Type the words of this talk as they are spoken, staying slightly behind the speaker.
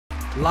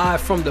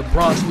Live from the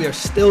Bronx, we are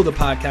still the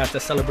podcast that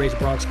celebrates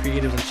Bronx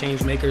creatives and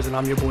change makers, and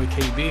I'm your boy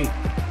KB.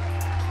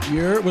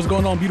 What's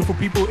going on, beautiful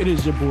people? It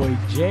is your boy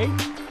Jay.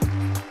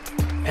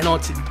 And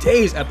on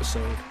today's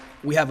episode,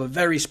 we have a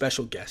very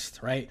special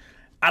guest, right?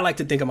 I like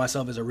to think of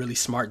myself as a really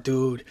smart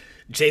dude.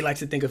 Jay likes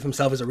to think of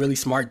himself as a really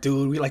smart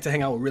dude. We like to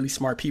hang out with really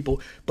smart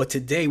people. But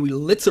today, we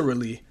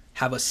literally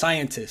have a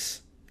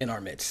scientist in our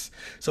midst.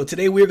 So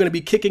today, we're going to be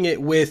kicking it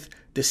with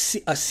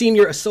a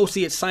senior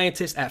associate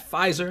scientist at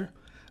Pfizer,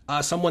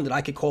 someone that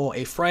I could call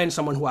a friend,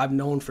 someone who I've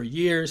known for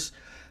years.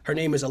 Her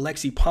name is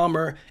Alexi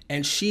Palmer,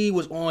 and she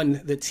was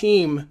on the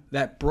team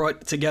that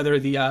brought together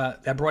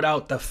that brought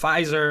out the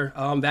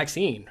Pfizer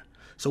vaccine.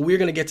 So we're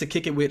gonna get to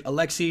kick it with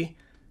Alexi.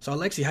 So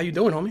Alexi, how you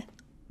doing, homie?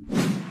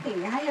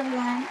 Hey, hi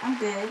everyone. I'm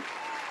good.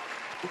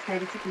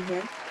 Excited to be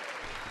here.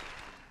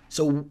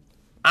 So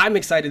I'm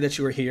excited that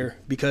you are here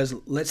because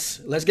let's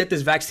get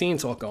this vaccine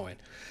talk going.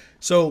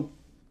 So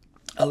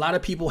a lot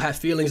of people have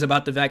feelings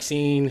about the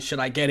vaccine. Should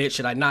I get it?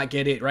 Should I not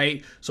get it?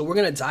 Right? So we're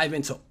gonna dive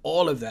into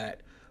all of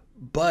that.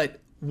 But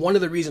one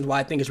of the reasons why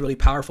I think it's really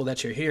powerful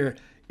that you're here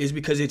is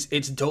because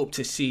it's dope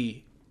to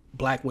see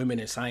black women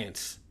in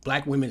science,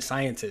 black women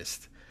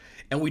scientists.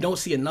 And we don't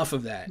see enough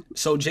of that.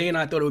 So Jay and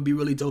I thought it would be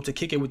really dope to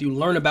kick it with you,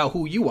 learn about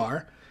who you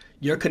are,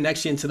 your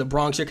connection to the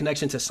Bronx, your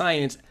connection to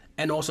science,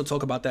 and also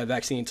talk about that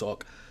vaccine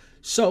talk.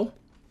 So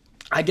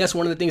I guess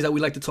one of the things that we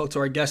like to talk to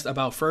our guests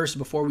about first,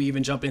 before we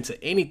even jump into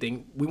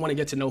anything, we want to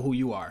get to know who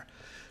you are.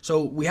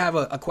 So we have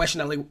a question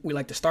that we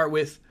like to start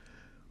with.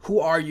 Who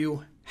are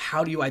you?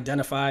 How do you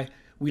identify?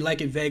 We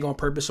like it vague on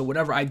purpose. So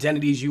whatever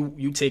identities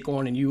you take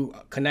on and you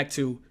connect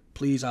to,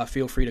 please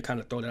feel free to kind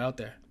of throw that out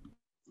there.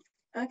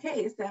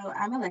 Okay, so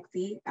I'm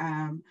Alexi.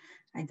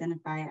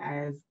 Identify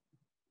as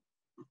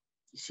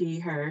she,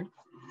 her.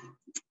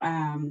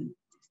 Yeah,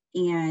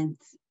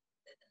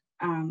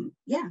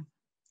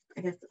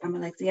 I guess I'm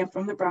Alexi. I'm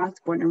from the Bronx,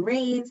 born and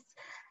raised.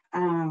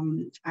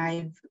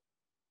 I've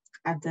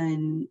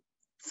done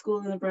school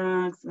in the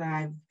Bronx.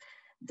 I've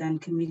done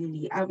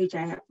community outreach.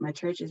 My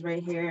church is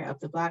right here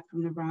up the block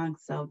from the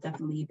Bronx, so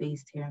definitely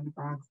based here in the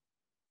Bronx.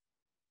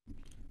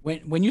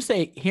 When you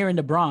say here in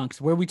the Bronx,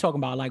 where are we talking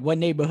about? Like what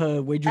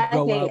neighborhood? Where'd you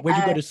grow up? Where'd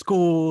you go to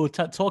school?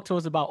 Talk to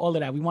us about all of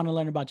that. We want to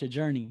learn about your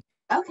journey.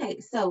 Okay,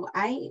 so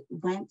I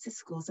went to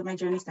school. So my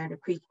journey started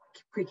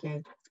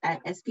pre-K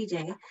at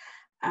SPJ.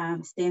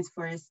 Stands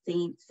for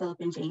St. Philip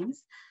and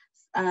James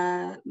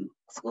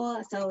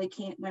school. So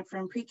went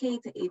from pre-K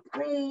to 8th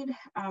grade,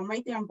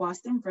 right there on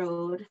Boston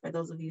Road. For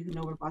those of you who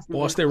know where Boston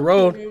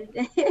Road.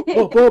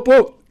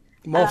 Whoa.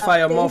 More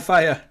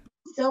fire.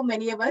 So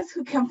many of us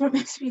who come from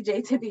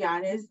SPJ, to be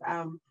honest.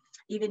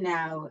 Even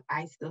now,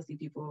 I still see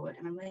people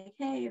and I'm like,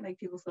 hey, like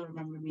people still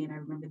remember me and I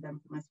remember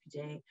them from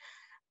SPJ.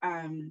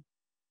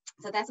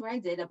 So that's where I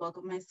did a bulk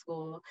of my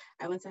school.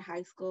 I went to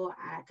high school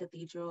at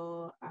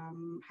Cathedral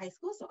High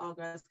School, so all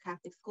girls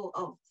Catholic school.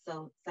 Oh,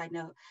 so side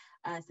note,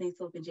 St.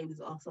 Philip and James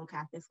is also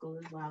Catholic school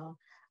as well.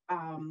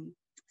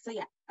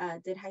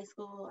 Did high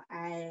school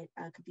at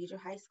Cathedral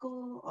High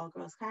School, all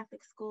girls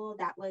Catholic school.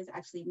 That was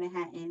actually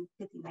Manhattan,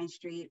 59th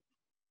Street.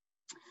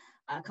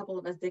 A couple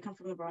of us did come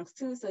from the Bronx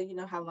too, so you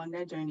know how long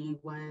that journey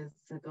was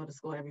to go to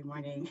school every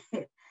morning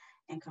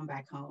and come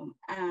back home.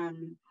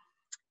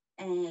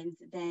 And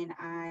then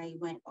I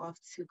went off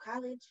to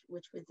college,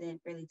 which was in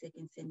Fairleigh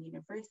Dickinson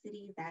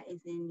University. That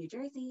is in New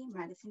Jersey,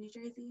 Madison, New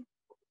Jersey.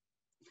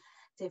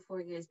 Did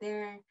 4 years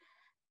there.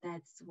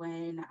 That's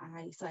when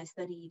I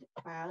studied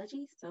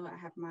biology. So I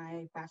have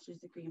my bachelor's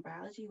degree in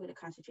biology with a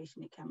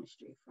concentration in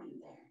chemistry from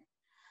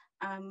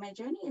there. My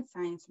journey in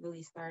science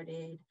really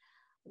started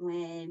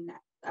when,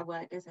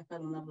 I guess I fell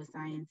in love with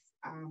science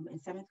in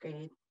 7th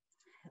grade,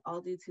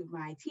 all due to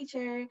my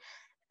teacher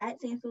at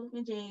St. Philip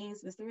and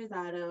James, Mr.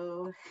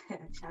 Rosado.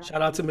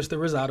 Shout out to Mr.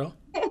 Rosado.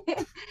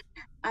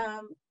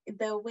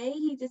 The way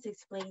he just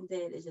explained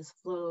it just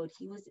flowed.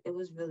 It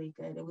was really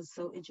good. It was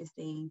so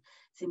interesting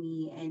to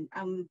me.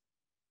 And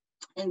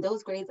in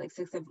those grades, like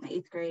 6th, 7th, and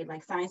 8th grade,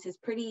 like science is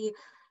pretty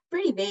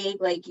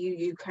vague. Like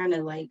you kind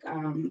of like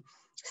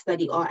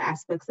study all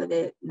aspects of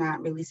it,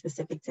 not really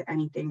specific to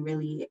anything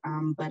really.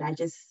 But I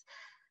just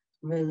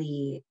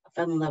really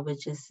fell in love with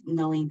just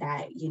knowing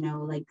that, you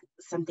know, like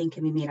something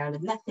can be made out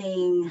of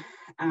nothing,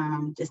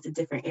 just the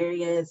different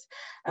areas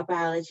of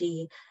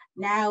biology.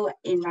 Now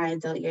in my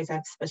adult years,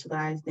 I've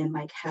specialized in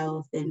like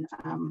health and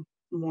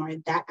more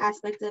that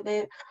aspect of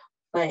it,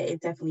 but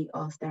it definitely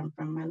all stemmed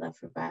from my love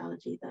for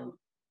biology though.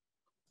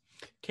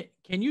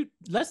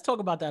 Let's talk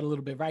about that a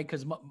little bit, right?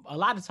 Because a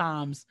lot of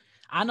times,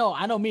 I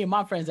know me and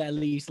my friends at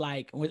least,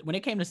 like when it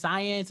came to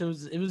science, it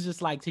was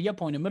just like, to your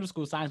point, in middle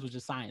school, science was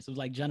just science. It was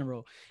like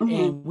general. Mm-hmm.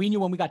 And we knew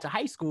when we got to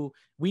high school,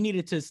 we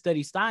needed to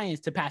study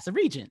science to pass the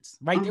Regents,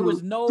 right? Mm-hmm. There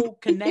was no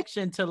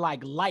connection to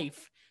like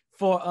life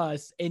for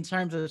us in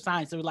terms of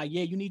science. It was like,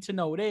 yeah, you need to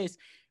know this.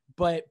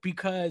 But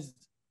because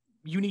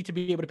you need to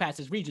be able to pass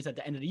this regents at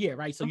the end of the year,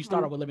 right? So you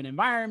start out with living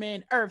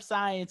environment, earth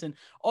science, and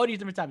all these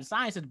different types of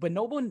sciences, but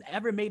no one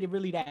ever made it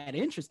really that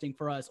interesting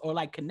for us or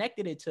like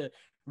connected it to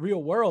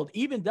real world,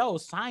 even though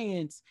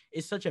science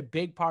is such a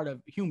big part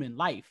of human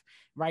life,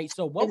 right?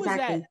 So what was that?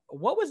 Exactly.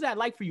 What was that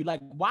like for you? Like,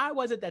 why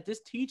was it that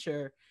this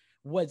teacher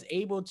was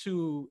able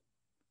to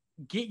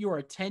get your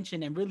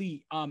attention and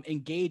really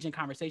engage in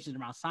conversations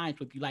around science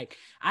with you? Like,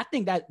 I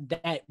think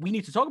that we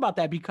need to talk about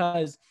that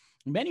because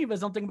many of us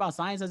don't think about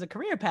science as a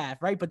career path,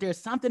 right? But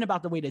there's something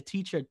about the way the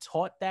teacher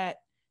taught that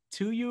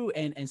to you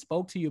and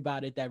spoke to you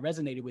about it that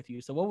resonated with you.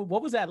 So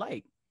what was that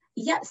like?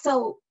 Yeah,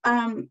 so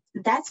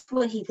that's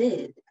what he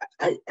did.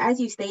 As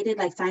you stated,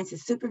 like science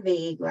is super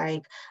vague,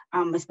 like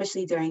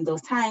especially during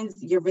those times,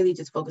 you're really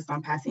just focused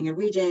on passing your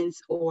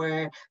regents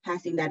or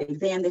passing that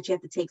exam that you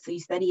have to take. So you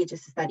study it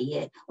just to study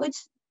it, which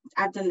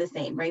I've done the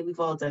same, right? We've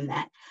all done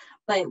that.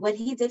 But what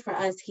he did for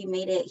us,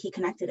 he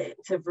connected it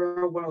to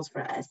real worlds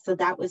for us. So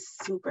that was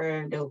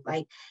super dope.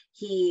 Like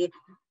he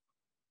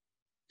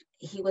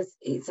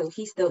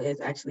he still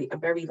is actually a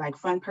very like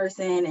fun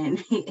person, and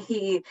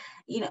he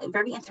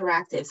very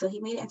interactive, so he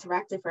made it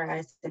interactive for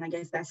us, and I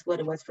guess that's what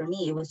it was for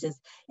me. It was just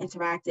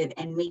interactive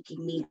and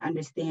making me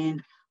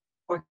understand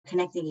or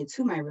connecting it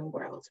to my real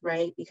world,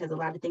 right? Because a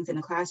lot of things in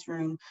the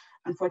classroom,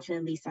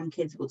 unfortunately, some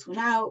kids will tune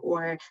out,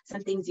 or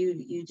some things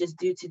you just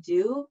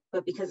do,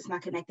 but because it's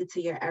not connected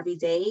to your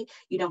everyday,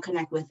 you don't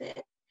connect with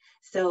it.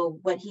 So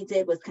what he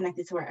did was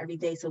connected to our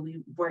everyday. So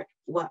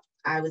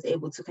I was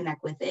able to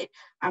connect with it.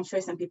 I'm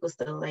sure some people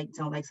still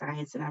don't like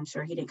science, and I'm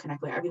sure he didn't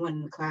connect with everyone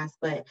in the class,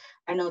 but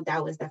I know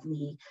that was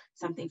definitely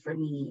something for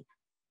me,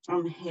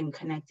 him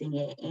connecting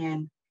it.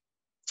 And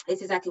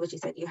it's exactly what you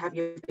said. You have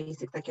your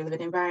basic, like your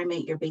living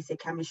environment, your basic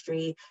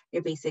chemistry,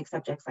 your basic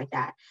subjects like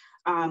that.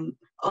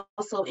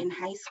 Also in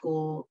high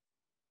school,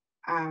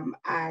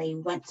 I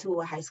went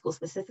to a high school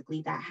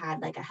specifically that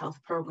had like a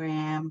health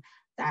program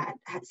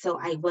so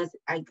I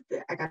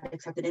got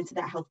accepted into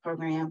that health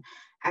program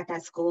at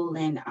that school,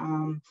 and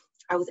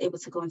I was able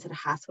to go into the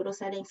hospital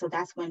setting. So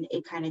that's when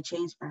it kind of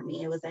changed for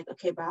me. It was like,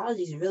 okay,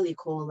 biology is really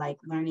cool. Like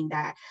learning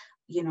that,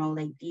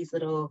 like these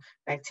little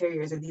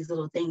bacteria or these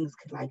little things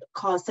could like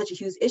cause such a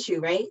huge issue,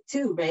 right?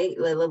 Too, right?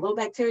 Like, a little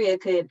bacteria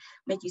could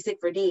make you sick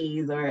for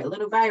days, or a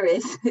little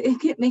virus, it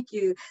could make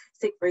you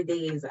sick for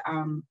days.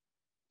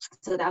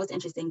 So that was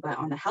interesting. But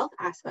on the health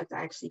aspect,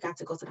 I actually got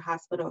to go to the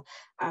hospital.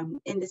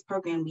 In this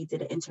program, we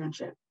did an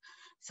internship.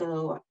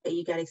 So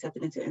you got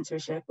accepted into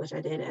internship, which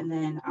I did. And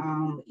then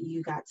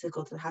you got to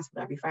go to the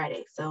hospital every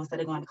Friday. So instead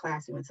of going to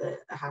class, we went to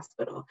a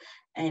hospital.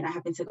 And I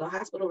happened to go to a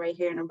hospital right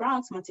here in the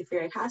Bronx,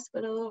 Montefiore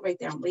Hospital, right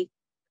there on the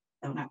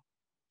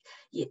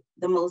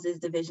Moses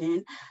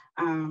division.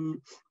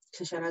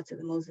 So shout out to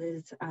the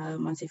Moses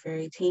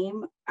Montefiore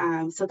team.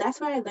 So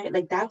that's where I learned,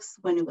 like that's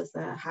when it was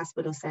a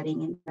hospital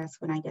setting, and that's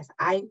when I guess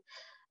I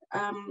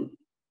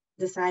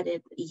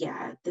decided,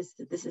 yeah, this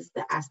is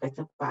the aspect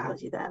of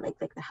biology that I like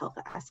the health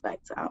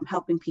aspect,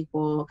 helping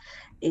people,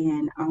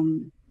 and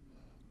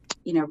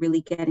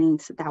really getting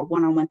to that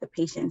one-on-one with the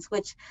patients.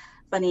 Which,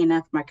 funny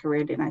enough, my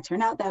career did not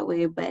turn out that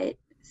way, but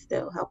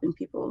still helping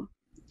people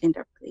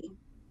indirectly.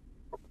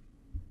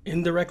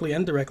 Indirectly,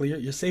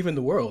 you're saving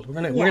the world. We're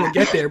gonna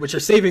get there, but you're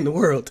saving the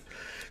world.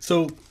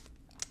 So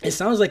it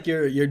sounds like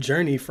your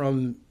journey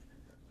from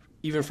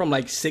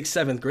like 6th,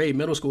 7th grade,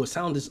 middle school, it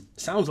sounds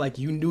like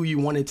you knew you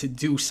wanted to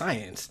do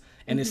science,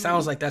 and it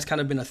sounds like that's kind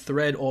of been a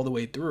thread all the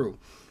way through.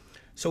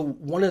 So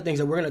one of the things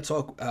that we're gonna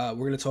talk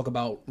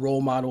about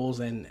role models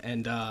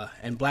and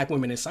Black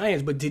women in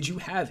science. But did you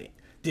have it?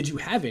 Did you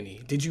have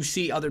any? Did you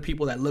see other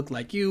people that looked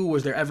like you?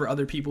 Was there ever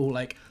other people who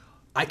like,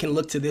 I can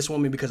look to this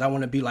woman because I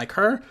want to be like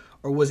her?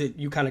 Or was it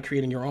you kind of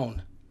creating your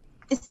own?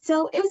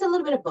 So it was a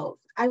little bit of both.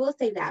 I will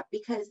say that,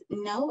 because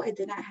no, I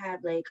did not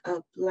have like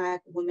a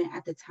Black woman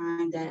at the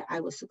time that I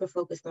was super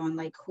focused on,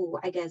 like who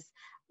I guess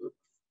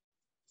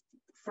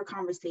for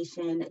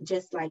conversation,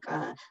 just like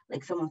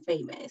someone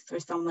famous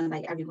or someone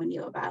like everyone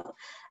knew about.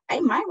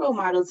 My role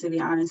model, to be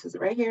honest, was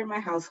right here in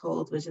my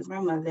household, which is my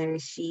mother.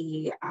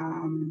 She's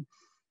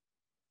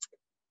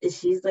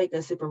like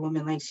a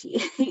superwoman. Like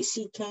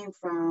she came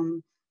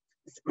from,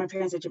 my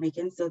parents are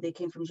Jamaican, so they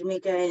came from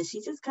Jamaica, and she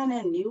just kind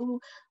of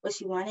knew what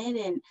she wanted,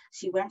 and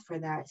she went for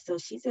that. So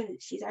she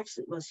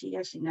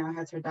actually now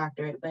has her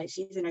doctorate, but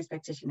she's a nurse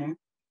practitioner.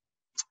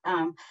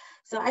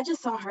 So I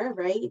just saw her,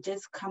 right,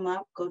 just come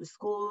up, go to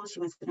school. She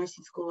went to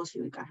nursing school.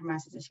 She got her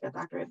master's and she got a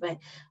doctorate. But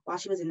while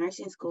she was in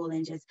nursing school,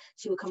 and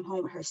she would come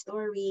home with her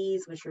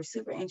stories, which were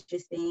super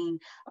interesting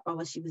about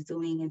what she was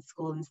doing in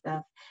school and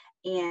stuff.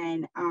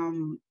 And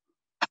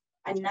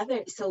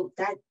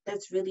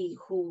that's really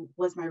who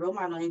was my role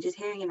model. And just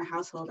hearing in the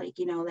household,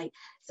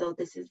 so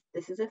this is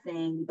a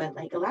thing. But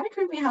like a lot of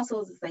Caribbean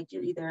households, it's like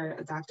you're either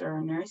a doctor or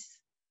a nurse.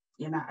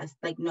 You're not,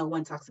 like, no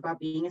one talks about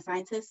being a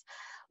scientist,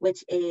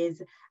 which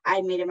is,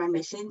 I made it my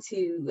mission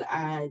to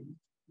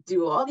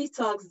do all these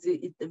talks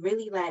to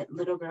really let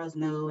little girls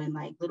know, and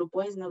like little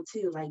boys know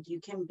too, like you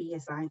can be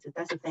a scientist.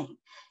 That's the thing.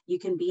 You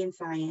can be in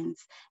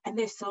science, and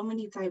there's so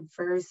many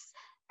diverse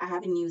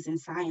avenues in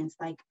science.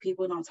 Like,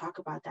 people don't talk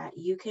about that.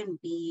 You can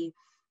be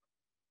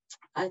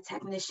a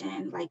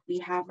technician like we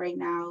have right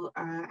now.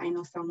 I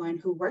know someone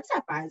who works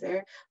at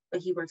Pfizer,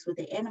 but he works with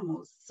the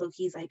animals. So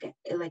he's like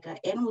an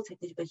animal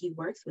technician, but he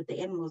works with the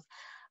animals.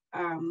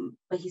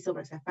 But he still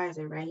works at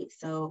Pfizer, right?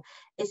 So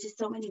it's just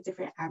so many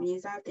different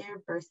avenues out there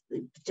versus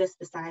just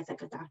besides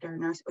like a doctor or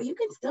nurse, or you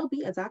can still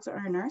be a doctor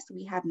or a nurse.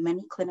 We have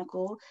many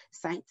clinical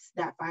sites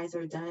that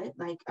Pfizer does,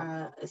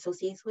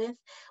 associates with.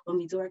 When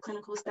we do our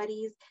clinical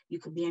studies, you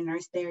could be a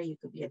nurse there, you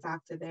could be a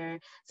doctor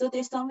there. So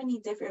there's so many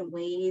different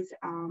ways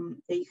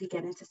that you could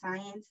get into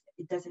science.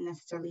 It doesn't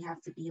necessarily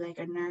have to be like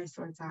a nurse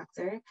or a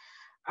doctor.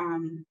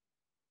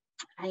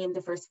 I am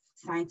the first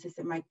scientist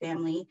in my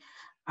family.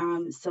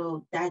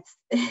 So that's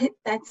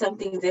that's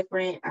something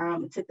different.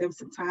 It took them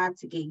some time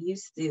to get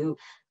used to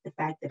the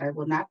fact that I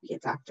will not be a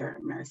doctor or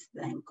nurse,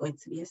 that I'm going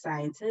to be a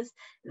scientist,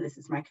 and this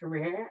is my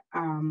career.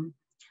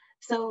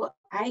 So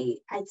I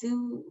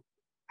do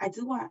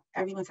want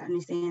everyone to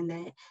understand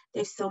that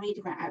there's so many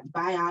different,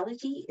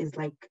 biology is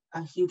like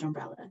a huge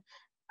umbrella.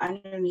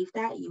 Underneath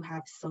that, you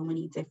have so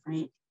many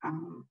different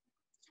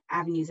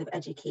avenues of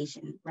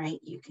education, right?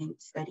 You can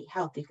study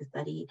health, you can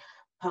study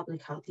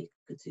public health, you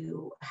could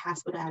do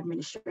hospital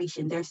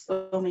administration. There's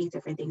so many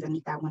different things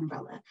underneath that one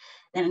umbrella.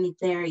 Then underneath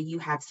there, you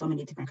have so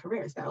many different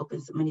careers that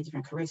opens so many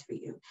different careers for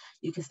you.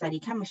 You can study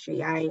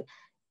chemistry. I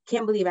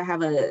can't believe I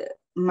have a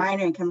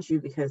minor in chemistry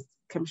because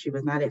chemistry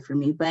was not it for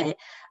me, but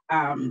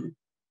I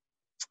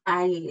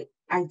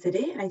did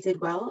it and I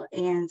did well,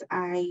 and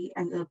I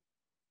ended up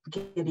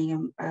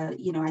getting I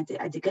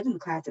did good in the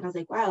class, and I was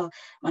like, wow,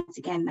 once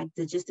again, like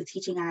just the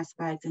teaching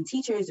aspect, and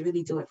teachers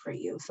really do it for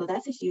you. So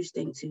that's a huge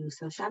thing too.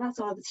 So shout out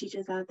to all the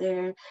teachers out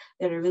there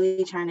that are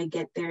really trying to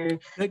get their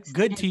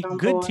good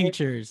board.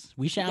 teachers.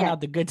 We shout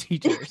out the good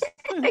teachers.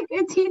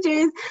 Good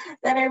teachers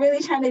that are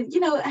really trying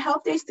to,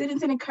 help their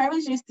students and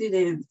encourage their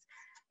students.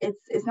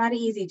 It's not an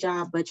easy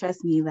job, but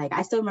trust me, like,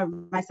 I still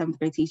remember my 7th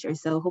grade teacher.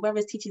 So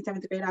whoever's teaching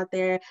 7th grade out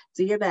there,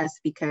 do your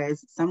best,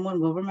 because someone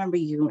will remember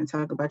you and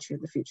talk about you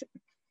in the future.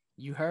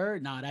 You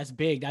heard? No, that's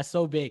big. That's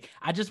so big.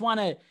 I just want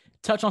to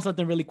touch on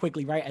something really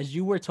quickly, right? As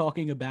you were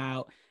talking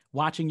about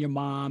watching your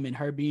mom and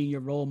her being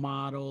your role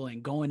model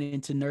and going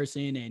into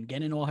nursing and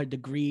getting all her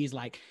degrees,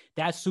 like,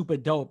 that's super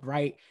dope,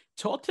 right?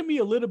 Talk to me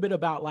a little bit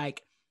about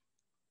like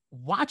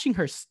watching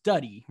her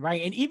study,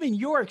 right? And even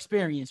your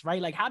experience,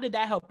 right? Like, how did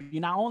that help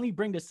you? Not only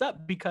bring this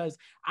up because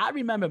I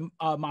remember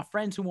my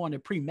friends who were on the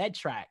pre-med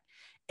track,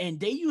 and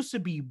they used to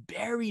be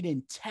buried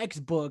in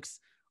textbooks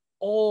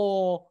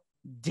all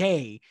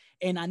day.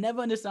 And I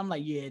never understood. I'm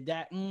like,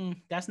 yeah,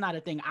 that's not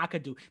a thing I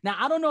could do. Now,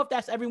 I don't know if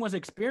that's everyone's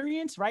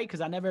experience, right?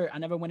 Because I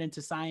never went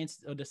into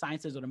science or the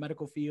sciences or the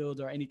medical field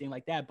or anything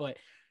like that. But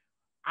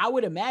I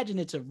would imagine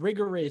it's a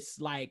rigorous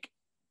like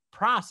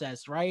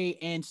process, right?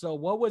 And so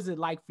what was it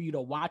like for you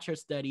to watch her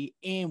study,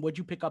 and did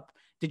you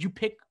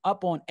pick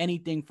up on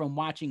anything from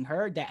watching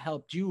her that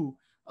helped you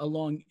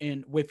along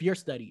in with your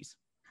studies?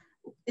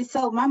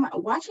 So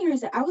watching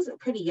her, I was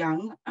pretty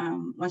young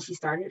when she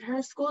started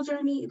her school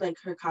journey, like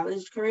her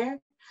college career.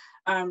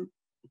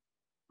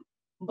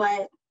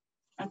 But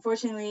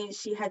unfortunately,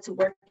 she had to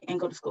work and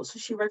go to school. So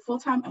she worked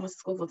full-time and was to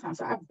school full-time.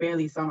 So I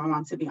barely saw my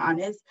mom, to be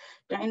honest,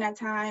 during that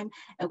time.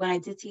 And when I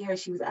did see her,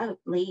 she was up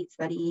late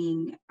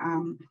studying,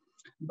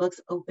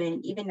 books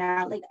open. Even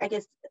now, like, I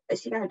guess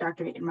she got her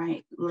doctorate in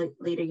my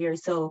later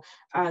years. So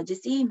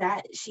just seeing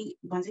that, she,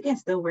 once again,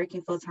 still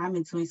working full-time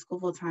and doing school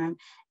full-time.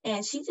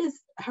 And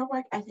her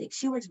work ethic,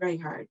 she works very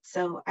hard.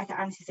 So I can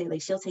honestly say,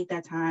 like, she'll take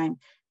that time,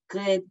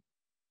 good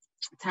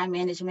time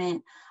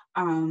management,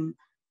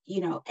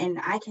 and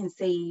I can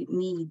say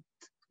me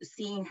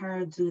seeing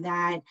her do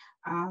that,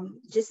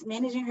 just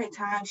managing her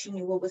time. She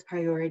knew what was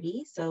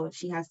priority. So if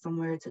she has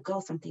somewhere to go,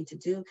 something to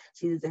do,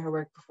 she did her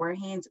work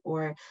beforehand,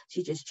 or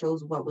she just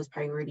chose what was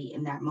priority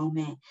in that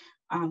moment.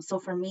 So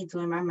for me,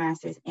 doing my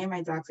master's and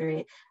my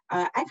doctorate,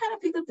 I kind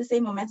of picked up the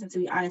same momentum, to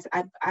be honest.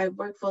 I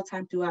worked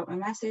full-time throughout my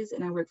master's,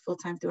 and I worked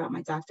full-time throughout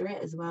my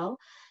doctorate as well.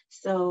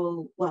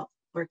 So, well,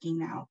 working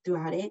now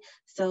throughout it.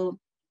 So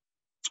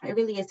it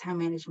really is time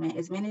management.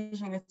 It's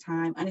managing your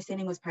time,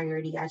 understanding what's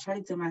priority. I try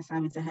to do my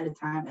assignments ahead of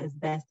time as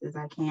best as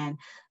I can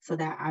so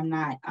that I'm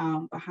not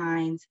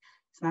behind.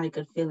 It's not a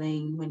good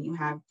feeling when you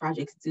have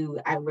projects due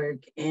at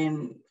work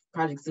and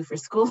projects due for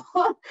school.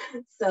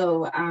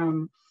 So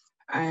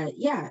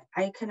yeah,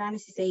 I can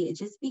honestly say it,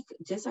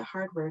 just a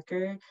hard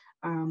worker.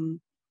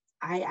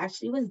 I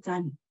actually was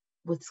done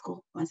with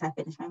school once I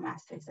finished my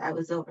master's. I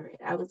was over it.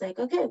 I was like,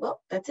 okay,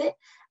 well, that's it.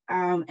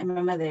 And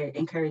my mother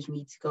encouraged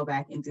me to go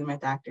back and do my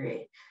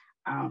doctorate.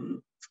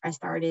 I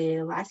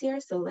started last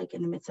year, so like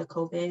in the midst of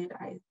COVID,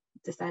 I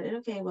decided,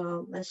 okay,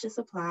 well, let's just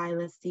apply.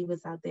 Let's see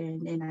what's out there.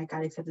 And then I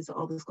got accepted to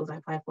all the schools I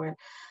applied for.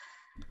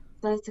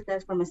 So I took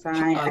that from a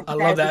sign. I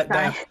love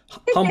that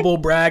humble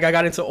brag. I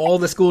got into all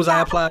the schools I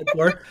applied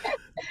for.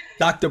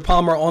 Dr.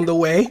 Palmer on the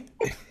way.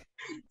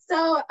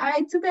 So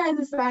I took that as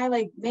a sign,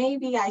 like,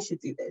 maybe I should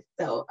do this.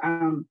 So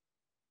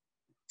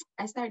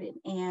I started,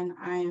 and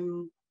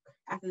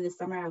after this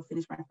summer, I'll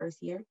finish my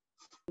first year.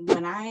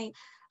 When I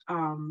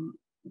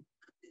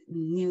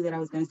knew that I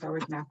was going to start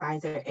working at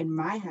Pfizer, in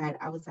my head,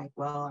 I was like,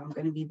 well, I'm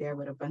going to be there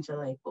with a bunch of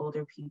like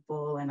older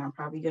people, and I'm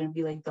probably going to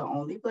be like the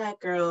only Black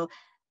girl,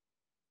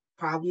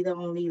 probably the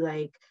only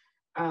like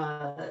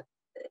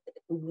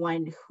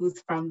one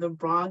who's from the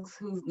Bronx,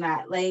 who's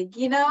not like,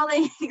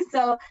 like,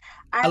 so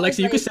I was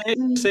Alexi, you can like, say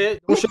it. Say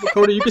it. Don't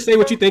sugarcoat it. You can say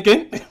what you're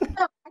thinking.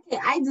 okay,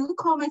 I do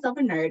call myself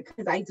a nerd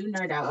because I do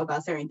nerd out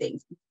about certain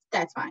things.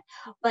 That's fine.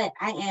 But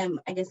I am,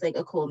 I guess, like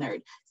a cool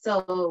nerd.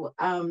 So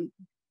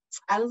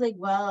I was like,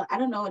 well, I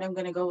don't know what I'm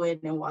gonna go in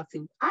and walk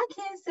to. I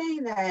can't say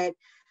that,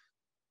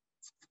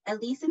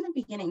 at least in the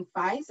beginning,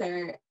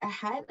 Pfizer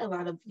had a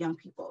lot of young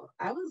people.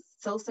 I was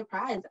so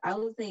surprised. I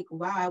was like,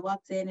 wow, I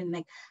walked in and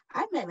like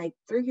I met like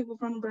 3 people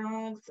from the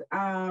Bronx.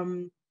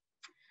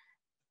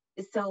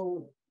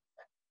 So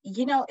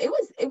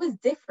it was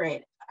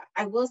different.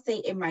 I will say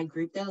in my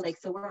group though, like,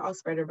 so we're all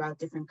spread about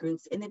different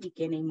groups. In the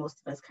beginning,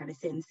 most of us kind of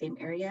sit in the same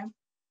area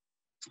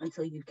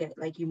until you get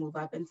like you move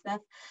up and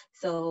stuff.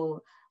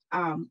 So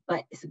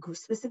but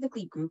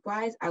specifically group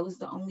wise, I was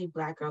the only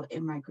Black girl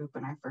in my group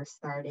when I first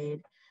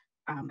started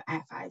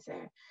at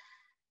Pfizer.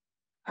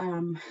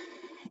 um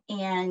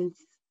and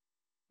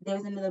there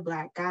was another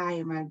Black guy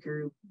in my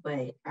group,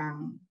 but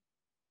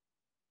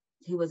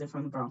he wasn't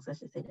from the Bronx, let's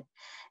just say that.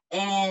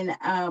 And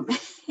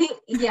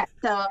yeah,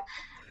 so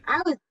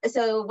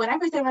when I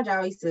first started my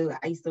job,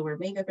 I used to wear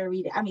makeup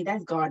every day. I mean,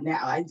 that's gone now.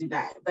 I do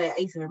not, but I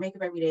used to wear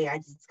makeup every day. I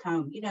just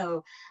come,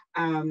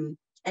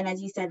 and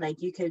as you said,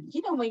 like you could,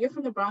 when you're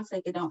from the Bronx,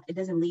 like it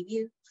doesn't leave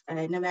you,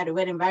 no matter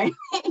what environment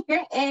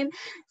you're in.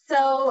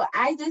 So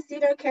I just,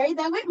 carried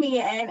that with me,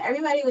 and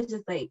everybody was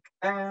just like,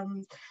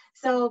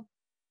 so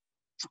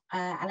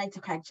I like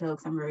to crack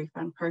jokes. I'm a very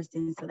fun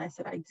person, so that's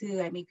what I do.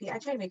 I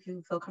try to make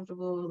people feel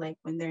comfortable, like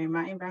when they're in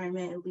my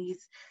environment, at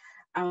least.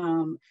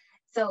 Um,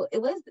 so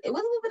it was a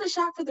little bit of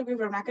shock for the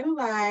group. I'm not gonna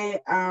lie.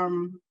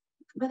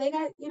 But they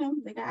got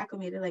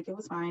acclimated, like it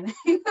was fine.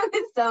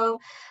 So,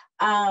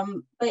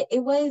 but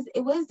it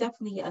was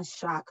definitely a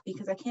shock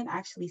because I can't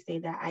actually say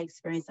that I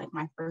experienced like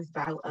my first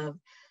bout of,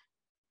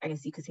 I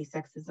guess you could say,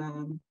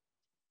 sexism,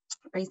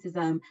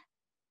 racism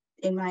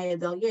in my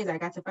adult years. I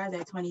got to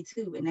Pfizer at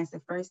 22, and that's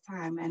the first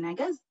time. And I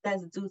guess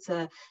that's due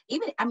to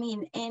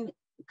in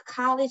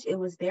college it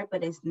was there,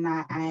 but it was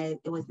not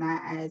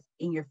as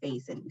in your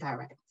face and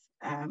direct.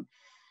 Um,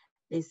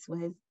 this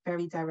was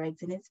very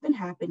direct, and it's been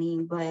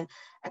happening. But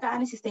I can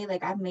honestly say,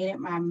 like, I've made it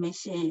my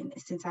mission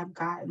since I've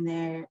gotten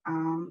there.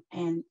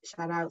 And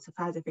shout out to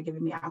Pfizer for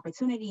giving me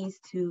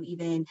opportunities to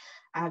even.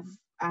 I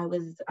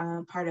was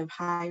part of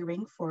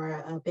hiring for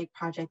a big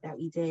project that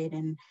we did,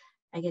 and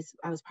I guess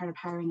I was part of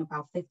hiring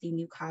about 50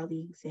 new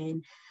colleagues,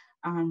 and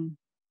um,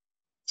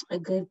 a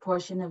good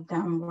portion of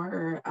them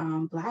were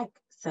Black.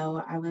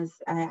 So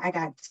I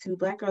got 2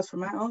 Black girls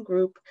from my own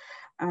group.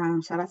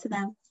 Shout out to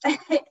them.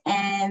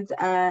 And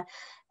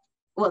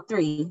well,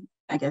 3,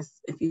 I guess,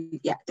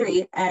 yeah,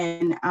 3.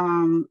 And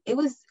it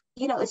was,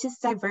 it's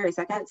just diverse.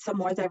 I got some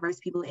more diverse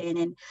people in,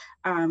 and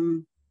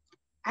um,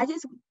 I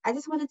just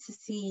wanted to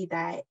see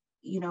that,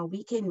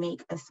 we can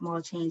make a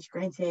small change.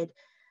 Granted,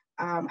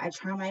 I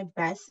try my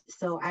best.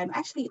 So I'm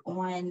actually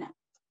on.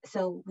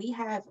 So we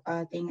have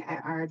a thing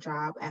at our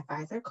job at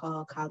Pfizer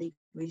called Colleague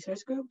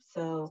Resource Group.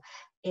 So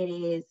it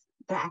is,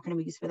 the acronym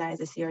we use for that is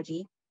a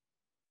CRG.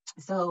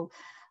 So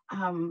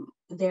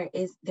there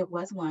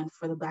was one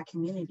for the Black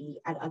community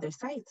at other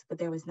sites, but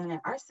there was none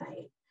at our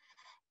site.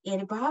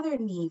 And it bothered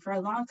me for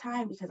a long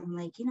time because I'm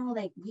like,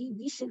 like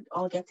we should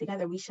all get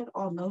together. We should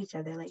all know each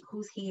other, like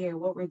who's here,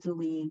 what we're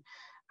doing.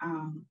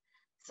 Um,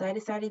 so I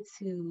decided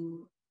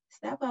to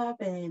step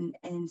up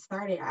and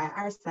start it at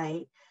our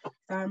site.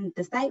 So I'm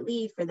the site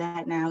lead for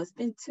that now. It's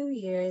been 2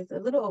 years, a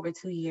little over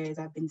 2 years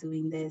I've been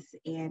doing this,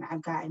 and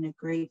I've gotten a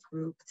great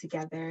group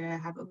together. I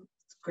have a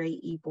great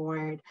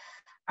e-board,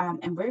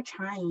 and we're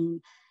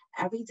trying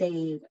every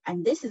day.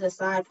 And this is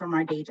aside from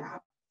our day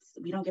job.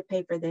 We don't get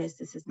paid for this.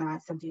 This is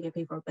not something you get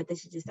paid for, but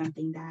this is just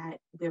something that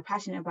we're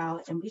passionate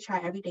about. And we try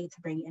every day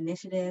to bring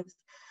initiatives.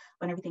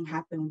 When everything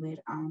happened with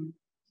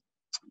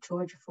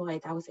George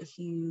Floyd, that was a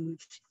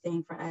huge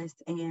thing for us.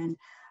 And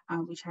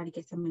we try to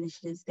get some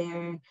initiatives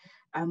there,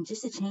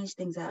 just to change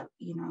things up,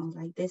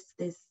 like this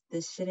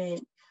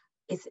shouldn't,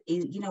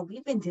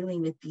 we've been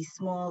dealing with these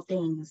small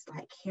things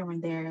like here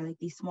and there, like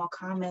these small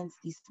comments,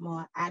 these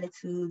small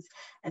attitudes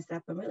and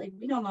stuff, but really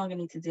we no longer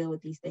need to deal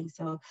with these things.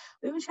 So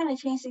we've been trying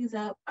to change things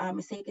up.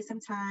 It's taking some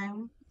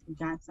time. We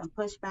got some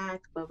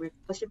pushback, but we're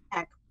pushing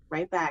back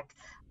right back.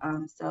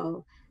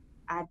 So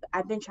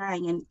I've been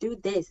trying, and through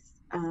this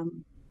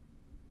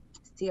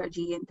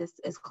CRG, and this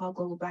is called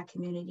Global Black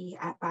Community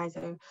at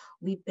Pfizer.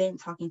 We've been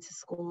talking to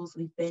schools.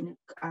 We've been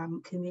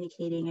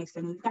communicating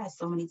externally. We've got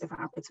so many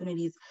different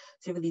opportunities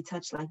to really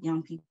touch like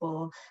young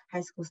people,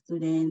 high school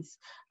students.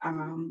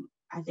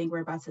 I think we're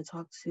about to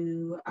talk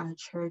to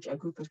a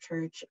group of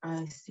church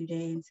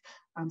students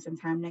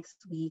sometime next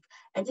week,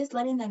 and just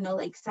letting them know,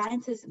 like,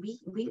 scientists,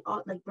 we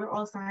all, like, we're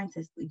all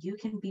scientists. You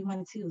can be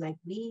one too. Like,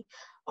 we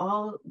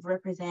all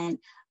represent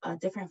a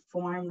different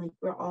form. Like,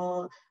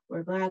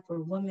 we're Black, we're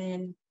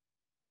women,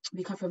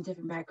 We come from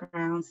different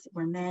backgrounds.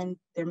 We're men,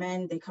 they're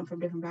men, they come from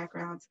different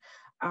backgrounds.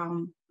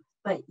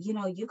 But you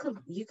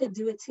could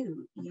do it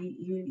too.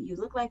 You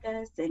look like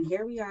us, and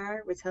here we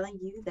are. We're telling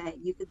you that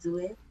you could do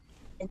it,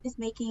 and just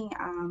making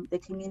the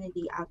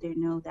community out there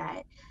know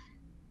that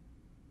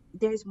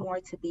there's more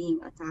to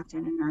being a doctor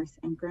and a nurse.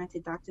 And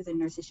granted, doctors and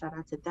nurses, shout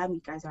out to them.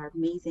 You guys are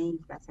amazing.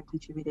 You guys have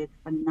contributed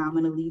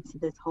phenomenally to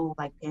this whole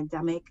like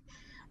pandemic.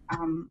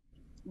 Um,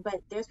 but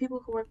there's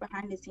people who work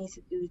behind the scenes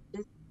to do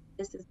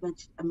just as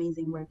much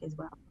amazing work as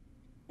well,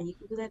 and you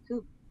can do that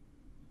too.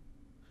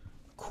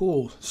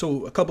 Cool.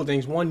 So a couple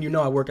things. One,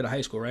 I work at a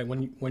high school, right?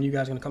 When you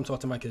guys gonna come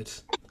talk to my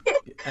kids?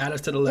 Add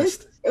us to the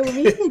list.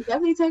 We can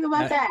definitely talk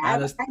about that.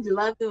 I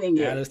love doing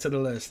it. Add us to the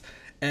list.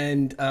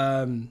 And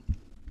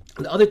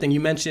the other thing you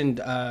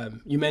mentioned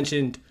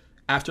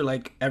after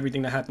like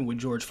everything that happened with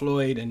George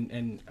Floyd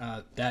and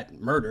that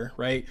murder,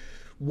 right?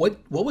 What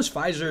was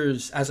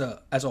Pfizer's as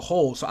a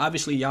whole? So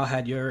obviously y'all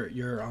had your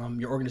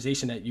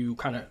organization that you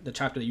the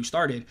chapter that you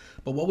started,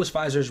 but what was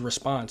Pfizer's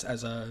response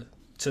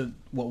to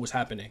what was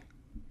happening?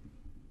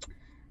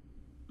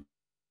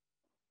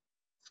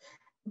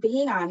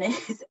 Being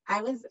honest,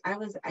 I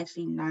was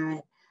actually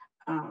not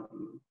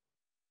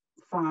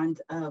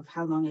fond of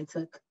how long it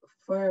took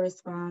for a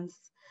response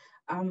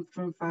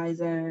from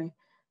Pfizer.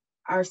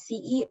 Our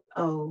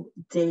CEO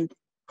did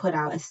put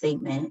out a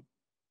statement,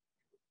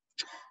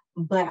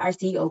 but our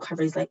CEO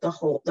covers like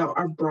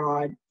our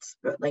broad,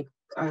 like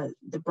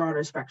the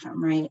broader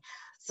spectrum, right?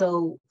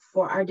 So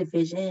for our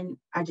division,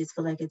 I just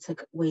feel like it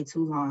took way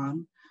too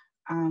long.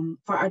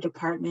 For our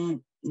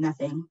department,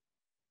 nothing.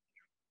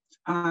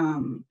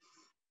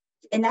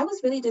 And that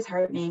was really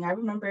disheartening. I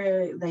remember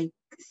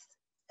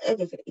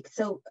okay,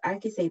 so I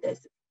can say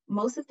this.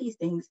 Most of these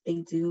things,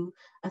 they do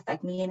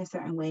affect me in a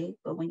certain way,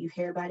 but when you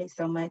hear about it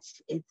so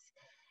much,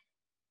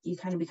 you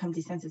kind of become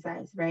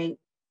desensitized, right,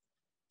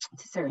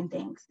 to certain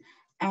things.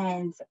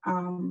 And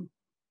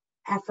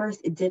at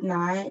first it did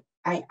not.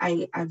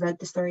 I read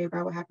the story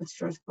about what happened to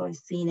George Floyd,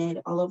 seen it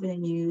all over the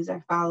news. I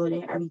followed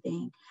it,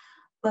 everything.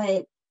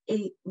 But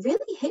it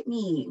really hit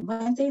me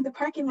one day in the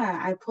parking lot.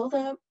 I pulled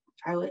up,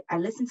 I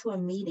listened to a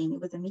meeting.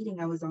 It was a meeting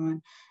I was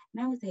on.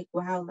 And I was like,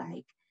 wow,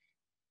 like,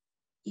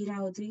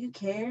 do you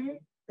care?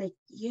 Like,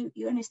 you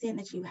understand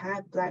that you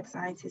have Black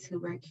scientists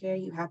who work here.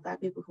 You have Black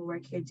people who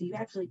work here. Do you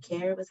actually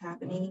care what's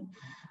happening?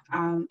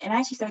 And I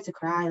actually started to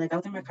cry. Like, I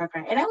was in my car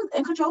crying. And I was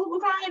uncontrollable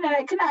crying, and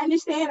I could not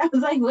understand. I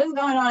was like, what's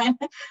going on?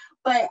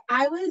 But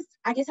I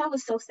guess I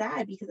was so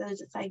sad because I was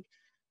just like,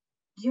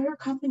 your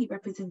company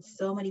represents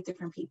so many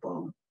different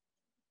people.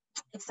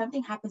 If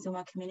something happens in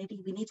one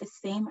community, we need the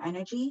same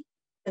energy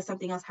if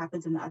something else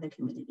happens in the other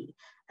community.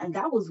 And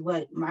that was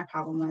what my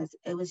problem was.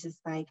 It was just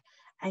like,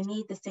 I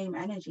need the same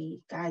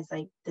energy, guys.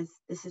 Like,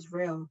 this is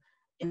real.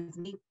 If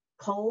we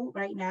poll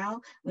right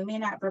now, we may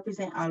not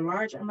represent a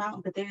large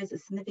amount, but there is a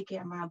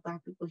significant amount of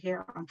Black people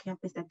here on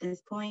campus at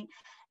this point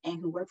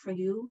and who work for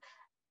you.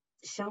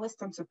 Show us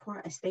some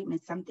support, a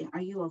statement, something.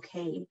 Are you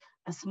okay?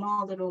 A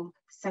small little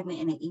segment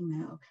in an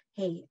email.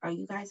 Hey, are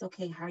you guys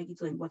okay? How are you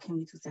doing? What can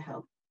we do to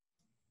help?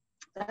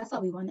 That's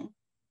all we wanted.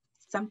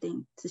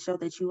 Something to show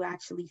that you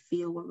actually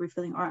feel what we're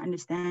feeling or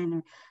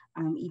understand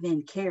or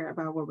even care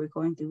about what we're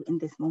going through in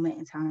this moment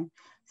in time.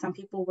 Some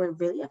people were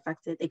really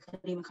affected. They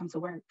couldn't even come to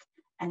work,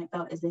 and it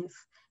felt as if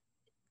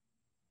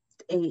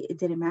it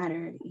didn't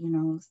matter,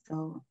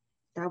 so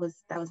that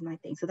was my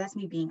thing. So that's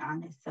me being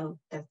honest. So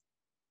that's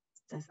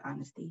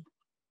honesty.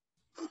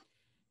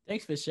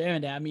 Thanks for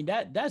sharing that. I mean,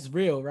 that's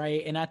real,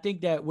 right? And I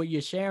think that what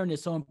you're sharing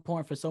is so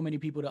important for so many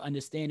people to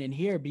understand and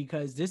hear,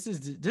 because this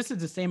is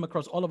the same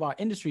across all of our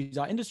industries.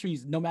 Our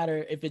industries, no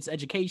matter if it's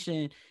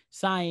education,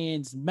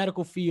 science,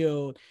 medical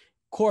field,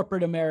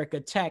 corporate America,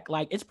 tech,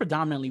 like, it's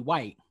predominantly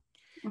white.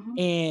 Mm-hmm.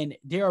 And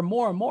there are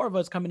more and more of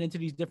us coming into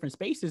these different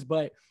spaces,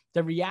 but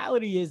the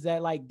reality is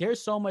that, like,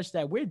 there's so much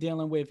that we're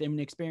dealing with and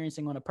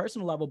experiencing on a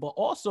personal level, but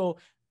also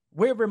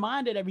we're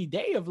reminded every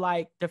day of,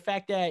 like, the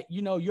fact that,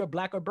 you're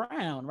Black or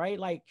brown, right?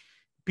 Like,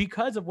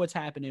 because of what's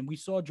happening. We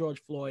saw George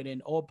Floyd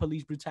and all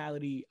police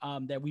brutality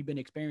that we've been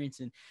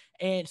experiencing.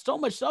 And so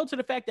much so to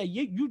the fact that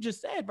you just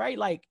said, right?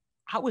 Like,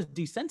 I was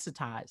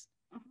desensitized.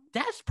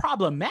 That's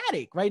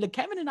problematic, right? Like,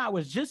 Kevin and I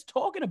was just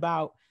talking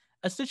about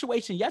a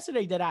situation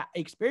yesterday that I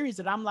experienced,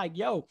 that I'm like,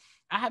 yo,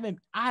 I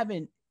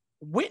haven't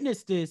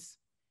witnessed this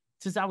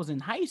since I was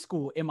in high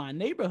school in my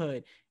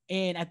neighborhood.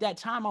 And at that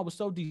time, I was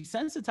so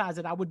desensitized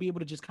that I would be able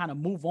to just kind of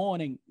move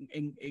on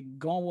and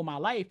go on with my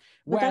life.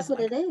 Whereas, but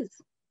that's what it is.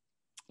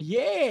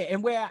 Yeah.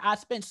 And where I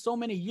spent so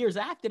many years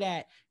after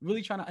that,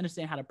 really trying to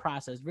understand how to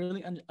process,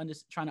 really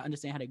trying to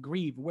understand how to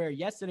grieve. Where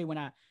yesterday, when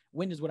I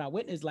witnessed what I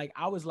witnessed, like,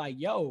 I was like,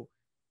 yo,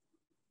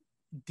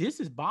 this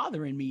is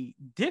bothering me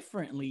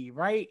differently,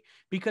 right?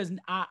 Because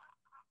I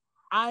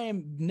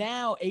am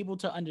now able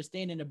to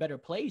understand in a better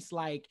place,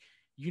 like,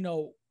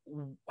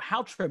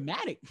 how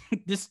traumatic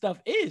this stuff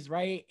is,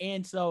 right?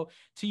 And so,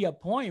 to your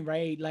point,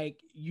 right,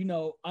 like,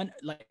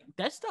 like,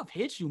 that stuff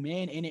hits you,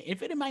 man. And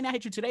if it might not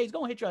hit you today, it's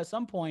gonna hit you at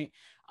some point,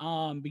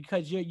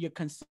 because you're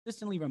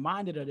consistently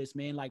reminded of this,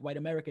 man. Like, white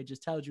America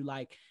just tells you,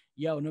 like,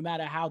 yo, no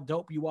matter how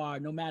dope you are,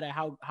 no matter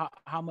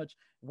how much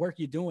work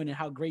you're doing and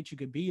how great you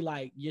could be,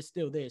 like, you're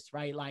still this,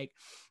 right? Like,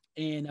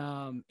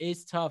 and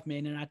it's tough,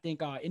 man. And I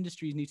think our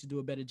industries need to do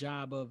a better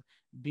job of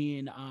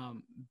being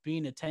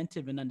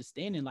attentive and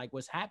understanding like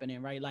what's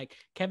happening, right? Like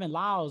Kevin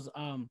Lyles,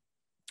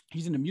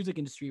 he's in the music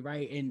industry,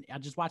 right? And I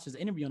just watched his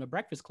interview on the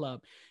Breakfast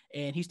Club,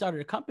 and he started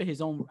a company,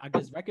 his own, I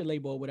guess, record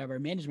label or whatever,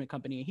 management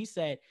company. And he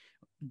said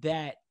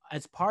that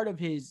as part of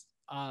his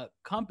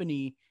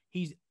company,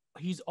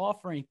 he's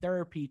offering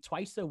therapy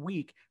twice a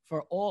week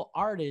for all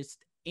artists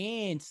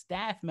and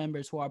staff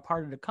members who are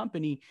part of the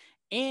company,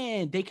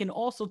 and they can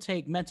also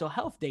take mental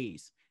health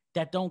days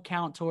that don't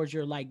count towards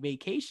your like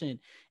vacation.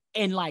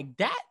 And like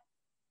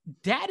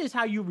that is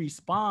how you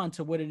respond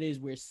to what it is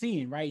we're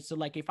seeing, right? So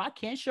like if I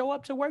can't show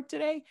up to work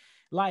today,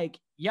 like,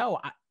 yo,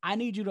 I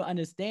need you to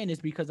understand this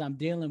because I'm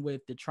dealing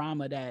with the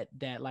trauma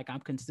that like I'm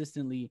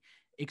consistently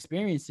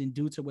experiencing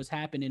due to what's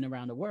happening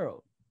around the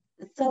world.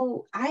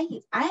 So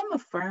I'm a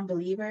firm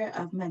believer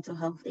of mental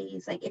health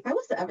days. Like if I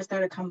was to ever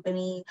start a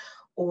company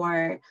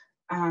or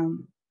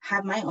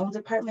have my own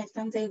department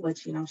someday,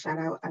 which, you know, shout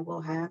out, I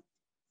will have,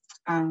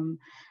 um,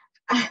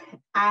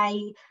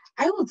 I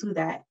I will do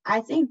that.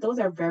 I think those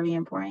are very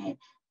important.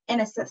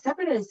 And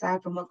separate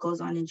aside from what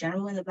goes on in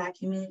general in the Black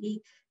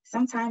community,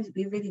 sometimes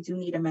we really do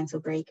need a mental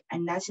break,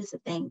 and that's just a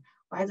thing.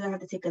 Why do I have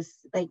to take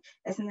like?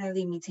 That's not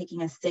really me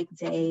taking a sick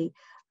day.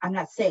 I'm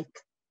not sick.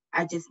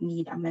 I just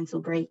need a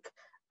mental break,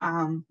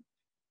 um,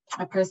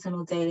 a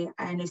personal day.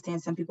 I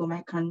understand some people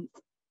might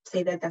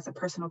say that that's a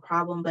personal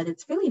problem, but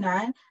it's really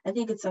not. I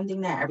think it's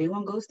something that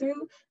everyone goes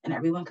through and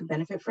everyone can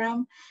benefit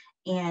from.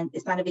 And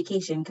it's not a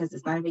vacation because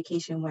it's not a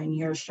vacation when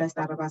you're stressed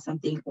out about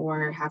something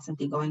or have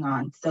something going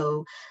on.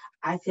 So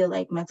I feel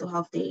like mental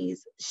health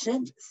days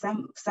should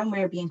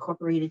somewhere be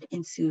incorporated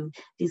into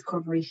these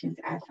corporations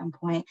at some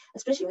point,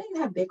 especially when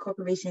you have big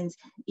corporations,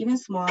 even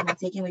small, not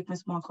taking away from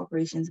small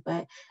corporations,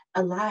 but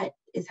a lot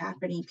is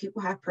happening.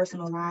 People have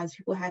personal lives,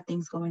 people have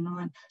things going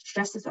on.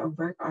 Stresses at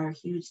work are a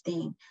huge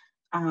thing.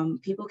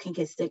 People can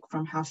get sick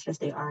from how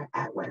stressed they are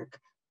at work.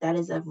 That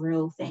is a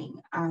real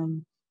thing.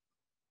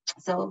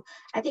 So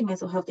I think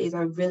mental health days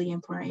are really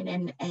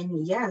important,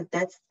 and yeah,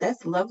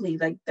 that's lovely.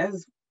 Like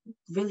that's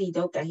really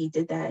dope that he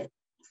did that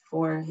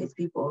for his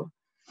people.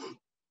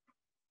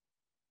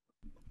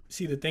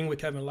 See, the thing with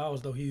Kevin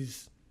Lyles though,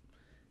 he's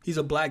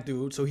a black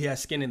dude, so he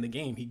has skin in the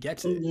game. He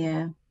gets it.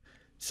 Yeah.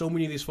 So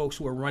many of these folks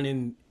who are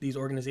running these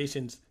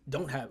organizations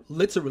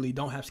literally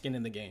don't have skin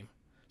in the game.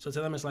 So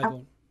to them, it's like,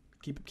 well,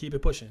 keep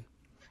it pushing.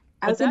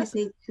 I was going to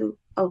say too.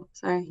 Oh,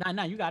 sorry.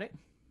 Nah, you got it.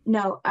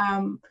 No,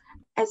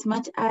 as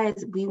much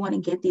as we want to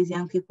get these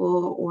young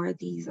people or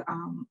these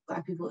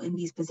Black people in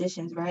these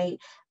positions, right,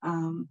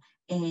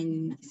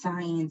 in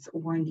science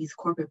or in these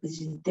corporate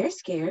positions, they're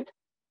scared.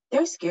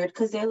 They're scared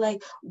because they're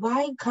like,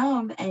 why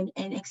come and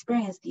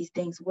experience these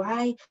things?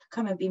 Why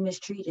come and be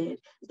mistreated?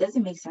 It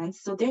doesn't make sense.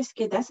 So they're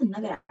scared. That's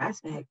another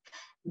aspect.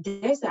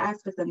 There's the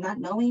aspect of not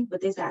knowing, but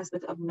there's the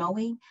aspect of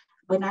knowing,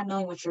 but not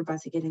knowing what you're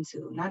about to get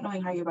into, not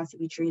knowing how you're about to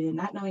be treated,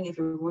 not knowing if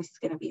your voice is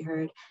going to be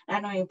heard,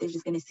 not knowing if they're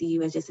just going to see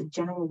you as just a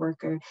general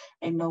worker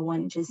and no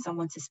one, just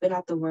someone to spit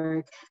out the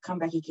work, come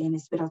back again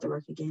and spit out the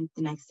work again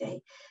the next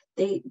day.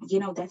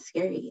 That's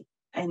scary.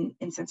 And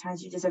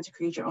sometimes you just have to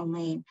create your own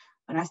lane.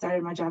 When I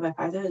started my job at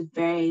Pfizer, I was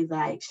very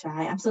like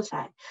shy. I'm still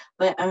shy,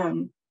 but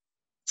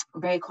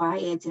very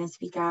quiet, didn't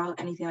speak out,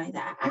 anything like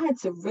that. I had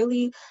to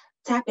really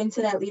tap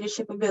into that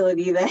leadership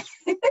ability that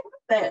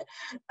that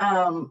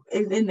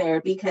is in there,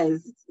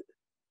 because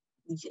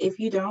if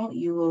you don't,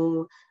 you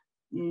will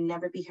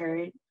never be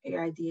heard.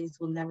 Your ideas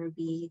will never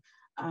be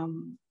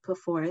put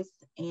forth,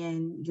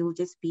 and you'll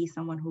just be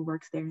someone who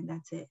works there, and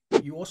that's it.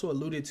 You also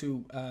alluded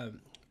to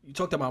you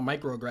talked about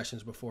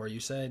microaggressions before. You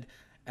said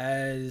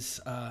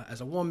as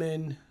a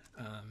woman,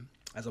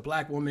 as a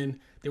Black woman,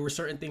 there were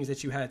certain things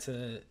that you had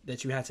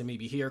to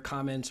maybe hear,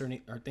 comments or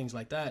things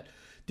like that.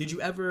 Did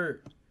you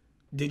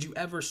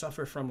ever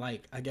suffer from,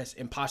 like, I guess,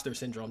 imposter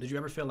syndrome? Did you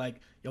ever feel like,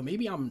 yo,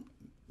 maybe I'm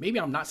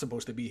not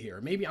supposed to be here,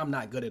 or maybe I'm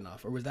not good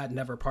enough, or was that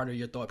never part of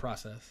your thought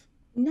process?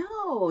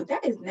 No,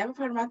 that is never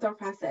part of my thought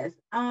process.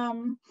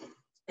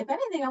 If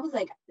anything, I was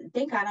like,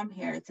 thank God I'm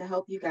here to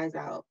help you guys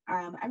out.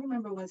 I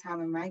remember one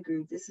time in my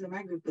group,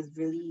 my group was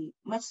really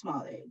much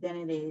smaller than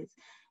it is.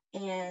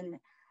 And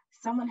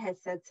someone had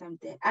said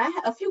something.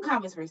 A few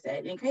comments were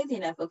said, and crazy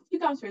enough, a few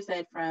comments were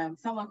said from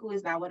someone who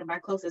is not one of my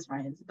closest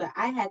friends, but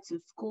I had to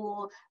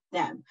school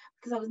them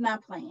because I was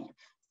not playing.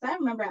 So I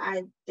remember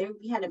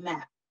we had a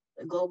map,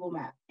 a global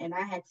map, and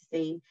I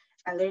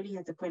literally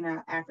had to point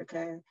out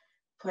Africa,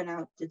 point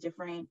out the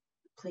different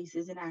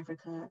places in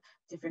Africa,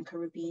 different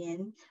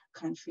Caribbean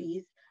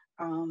countries,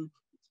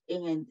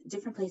 and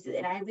different places.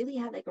 And I really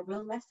had like a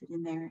real lesson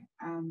in there.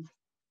 In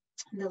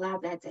the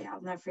lab that day,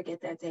 I'll never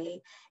forget that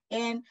day.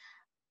 And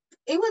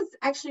it was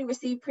actually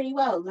received pretty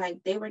well.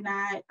 Like they were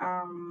not,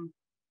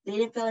 they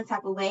didn't feel any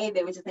type of way.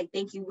 They were just like,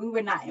 thank you. We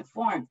were not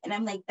informed. And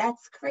I'm like,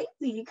 that's crazy.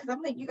 Because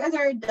I'm like, you guys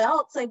are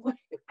adults. Like, what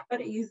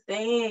are you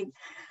saying?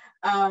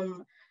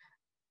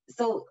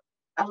 So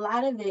a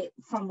lot of it,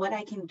 from what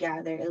I can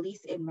gather, at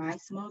least in my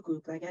small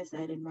group, like I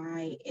said, at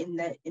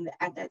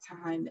that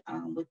time,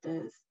 with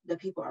the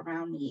people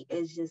around me,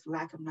 is just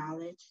lack of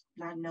knowledge,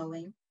 not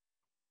knowing.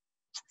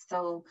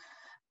 So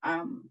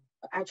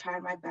I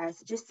tried my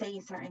best, just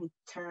saying certain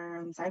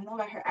terms. I know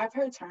I've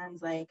heard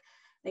terms like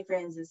for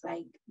instance,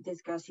 like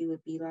this girl, she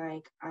would be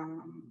like,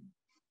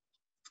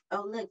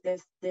 oh look,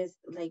 this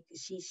like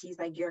she's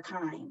like, you're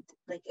kind.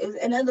 Like it was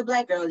another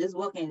black girl just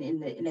walking in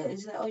the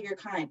it's like, oh, you're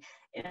kind.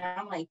 And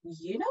I'm like,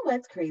 you know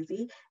what's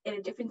crazy? In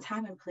a different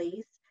time and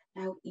place,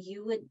 now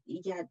you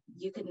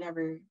could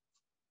never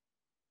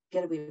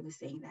get away with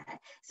saying that.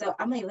 So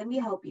I'm like, let me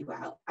help you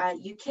out.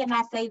 You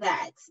cannot say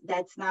that.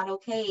 That's not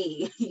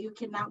okay. You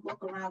cannot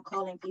walk around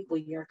calling people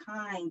you're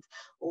kind,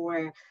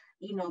 or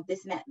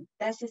this and that.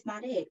 That's just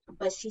not it.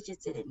 But she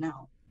just didn't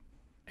know.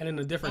 And in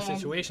a different And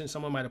situation,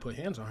 someone might have put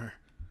hands on her.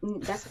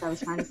 that's what I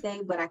was trying to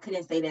say, but I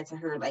couldn't say that to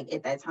her like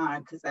at that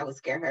time because that would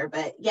scare her.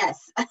 But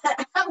yes,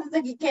 I was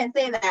like, you can't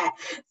say that.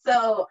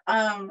 So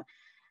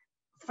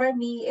for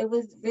me, it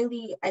was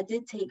really, I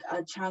did take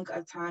a chunk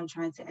of time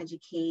trying to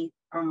educate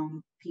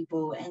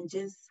people, and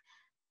just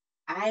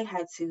I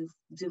had to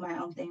do my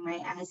own thing,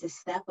 right? I had to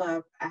step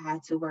up. I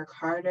had to work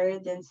harder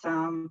than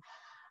some,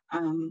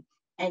 um,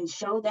 and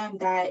show them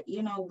that,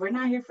 we're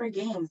not here for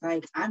games.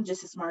 Like, I'm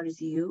just as smart as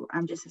you.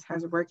 I'm just as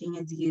hardworking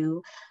as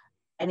you.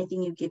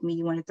 Anything you give me,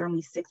 you want to throw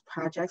me 6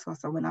 projects while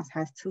someone else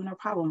has 2, no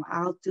problem.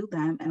 I'll do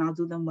them, and I'll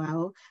do them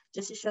well,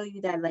 just to show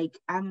you that, like,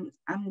 I'm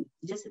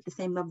just at the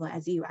same level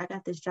as you. I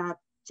got this job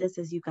just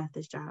as you got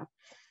this job.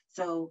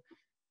 So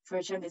for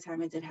a chunk of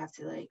time, I did have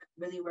to like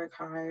really work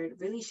hard,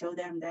 really show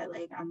them that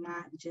like I'm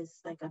not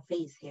just like a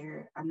face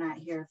here. I'm not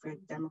here for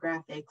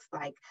demographics.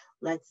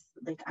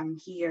 I'm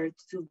here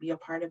to be a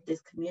part of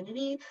this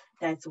community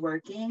that's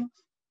working,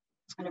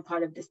 and a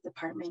part of this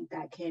department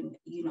that can,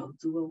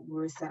 do what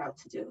we're set out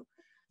to do.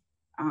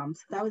 So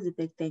that was a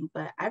big thing.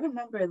 But I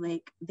remember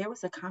like there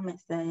was a comment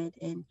said,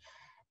 and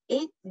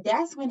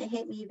that's when it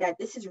hit me that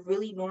this is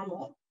really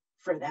normal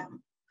for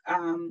them.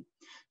 Um,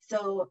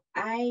 so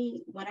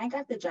when I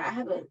got the job, I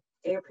have an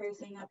ear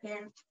piercing up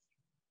here,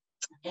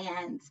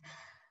 and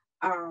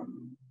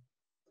um,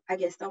 I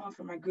guess someone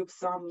from my group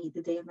saw me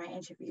the day of my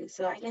interview.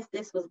 So I guess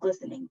this was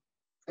glistening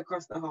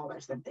across the hall or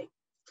something.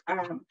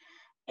 Um,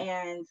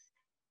 and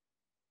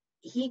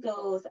he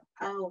goes,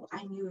 "Oh,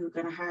 I knew we were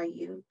gonna hire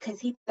you," because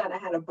he thought I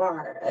had a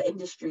bar, an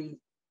industry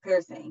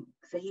piercing.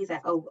 So he's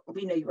like, "Oh,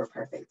 we know you were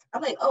perfect."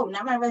 I'm like, "Oh,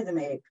 not my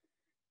resume,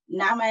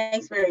 not my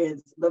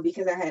experience, but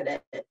because I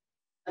had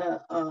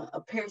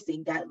a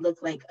piercing that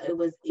looked like it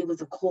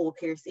was a cool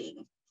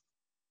piercing."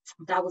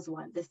 That was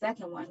one. The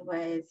second one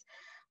was,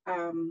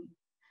 um,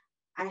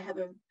 I have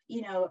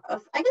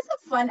I guess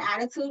a fun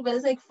attitude, but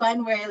it's like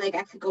fun where like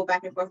I could go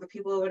back and forth with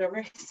people or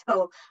whatever.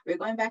 So we're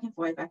going back and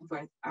forth, back and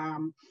forth.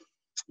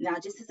 Now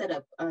just to set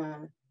up,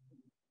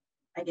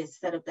 I guess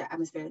set up the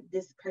atmosphere.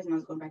 This person I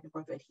was going back and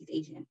forth with, he's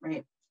Asian,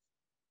 right?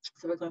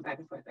 So we're going back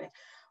and forth. But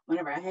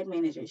whenever I had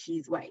manager,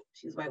 she's white.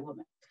 She's a white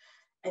woman.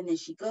 And then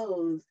she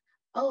goes,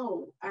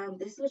 "Oh,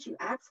 this is what you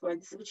asked for.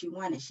 This is what you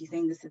wanted." She's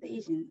saying this to the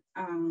Asian.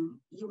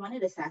 You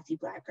wanted a sassy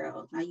black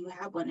girl. Now you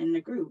have one in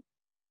the group.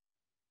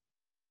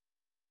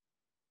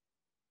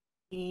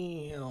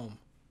 Damn.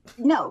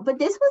 No, but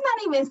this was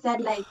not even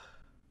said like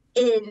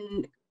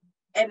in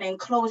an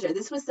enclosure.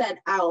 This was said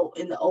out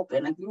in the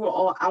open. Like we were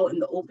all out in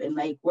the open,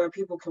 like where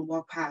people can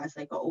walk past,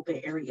 like an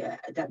open area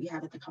that we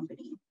have at the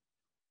company.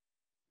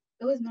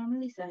 It was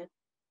normally said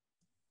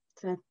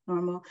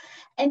normal.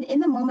 And in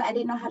the moment, I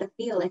didn't know how to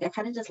feel. Like I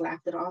kind of just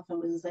laughed it off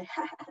and was like,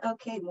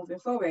 okay, moving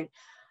forward.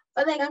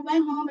 But like I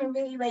went home and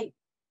really like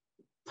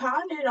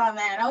pondered on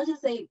that. And I was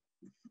just like,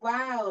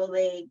 wow,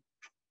 like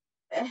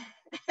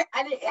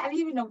I didn't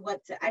even know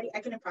what to,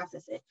 I couldn't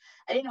process it.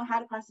 I didn't know how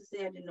to process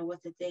it. I didn't know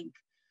what to think.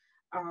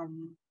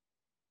 Um,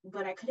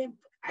 but I couldn't,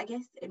 I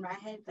guess in my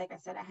head, like I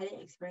said, I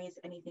hadn't experienced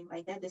anything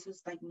like that. This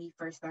was like me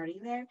first starting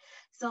there.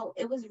 So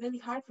it was really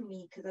hard for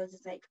me because I was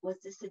just like, was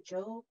this a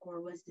joke,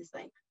 or was this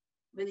like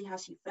really how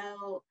she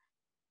felt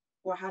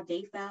or how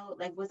they felt?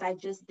 Like, was I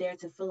just there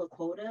to fill a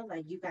quota?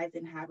 Like, you guys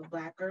didn't have a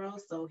black girl,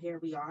 so here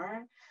we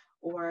are.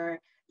 Or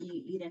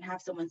you didn't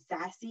have someone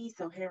sassy,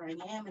 so here I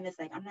am. And it's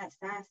like, I'm not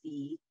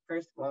sassy,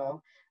 first of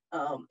all.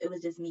 It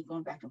was just me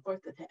going back and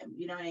forth with him.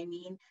 You know what I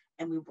mean?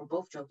 And we were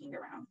both joking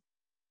around.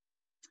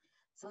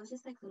 So it's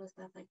just like little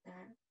stuff like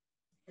that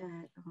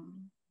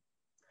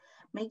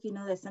make you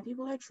know that some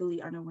people are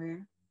truly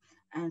unaware,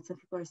 and some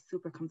people are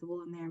super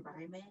comfortable in their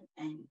environment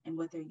and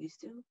what they're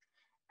used to,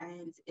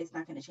 and it's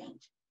not going to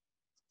change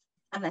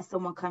unless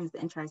someone comes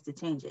and tries to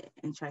change it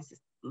and tries to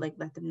like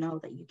let them know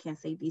that you can't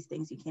say these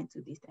things, you can't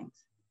do these things.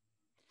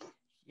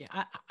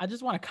 Yeah, I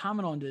just want to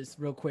comment on this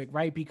real quick,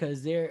 right?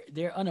 Because they're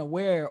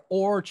unaware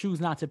or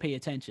choose not to pay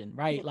attention,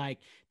 right? Yeah. Like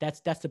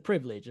that's the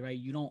privilege, right?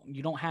 You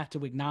don't have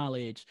to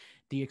acknowledge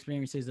the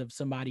experiences of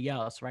somebody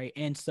else, right?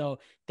 And so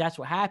that's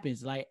what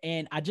happens.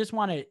 And I just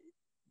want to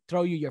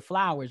throw you your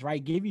flowers,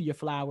 right? Give you your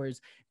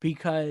flowers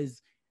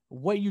because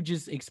what you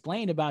just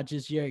explained about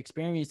just your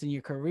experience in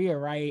your career,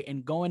 right?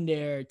 And going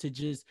there to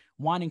just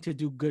wanting to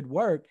do good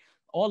work,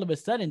 all of a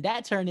sudden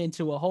that turned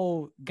into a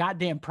whole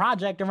goddamn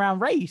project around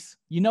race.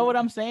 You know what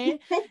I'm saying?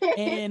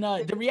 And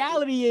the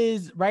reality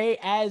is, right,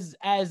 as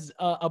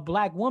a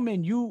black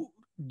woman,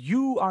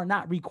 you are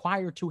not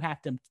required to have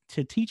them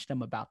to teach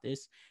them about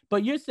this,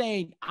 but you're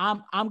saying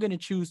I'm going to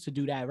choose to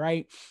do that,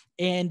 right?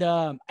 And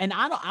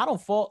I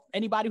don't fault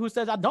anybody who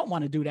says I don't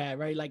want to do that,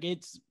 right? Like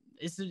it's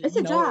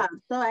a job,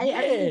 so I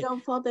really yeah.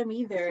 don't fault them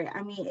either.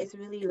 I mean, it's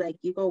really like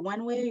you go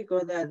one way, you go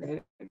the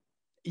other.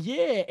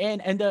 Yeah,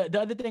 and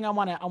the other thing I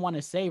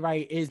wanna say,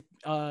 right, is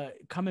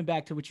coming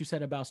back to what you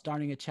said about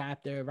starting a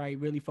chapter, right,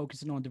 really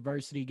focusing on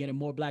diversity, getting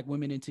more black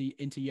women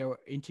into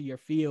your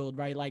field,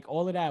 right, like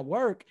all of that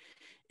work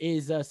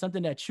is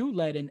something that you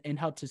led and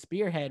helped to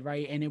spearhead,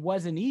 right, and it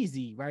wasn't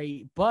easy,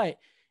 right, but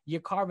you're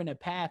carving a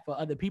path for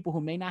other people who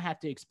may not have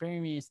to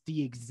experience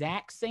the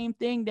exact same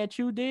thing that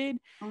you did.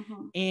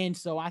 Mm-hmm. And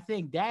so I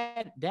think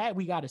that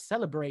we got to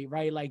celebrate,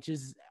 right? Like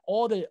just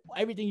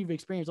everything you've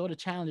experienced, all the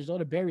challenges, all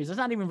the barriers. It's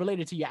not even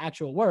related to your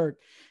actual work,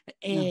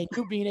 and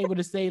you being able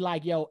to say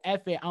like, "Yo,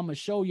 F it, I'm gonna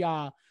show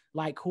y'all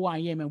like who I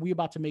am, and we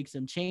about to make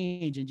some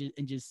change,"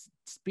 and just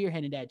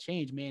spearheading that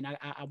change, man.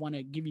 I want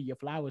to give you your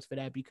flowers for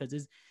that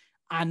because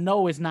I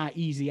know it's not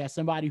easy as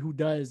somebody who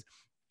does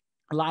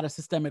a lot of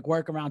systemic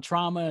work around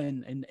trauma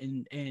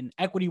and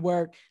equity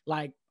work.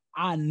 Like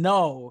I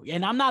know,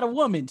 and I'm not a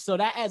woman, so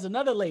that adds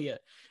another layer,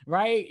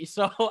 right?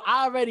 So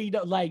I already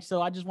don't like.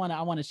 So I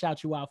want to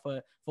shout you out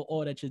for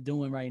all that you're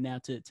doing right now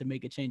to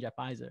make a change at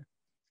Pfizer.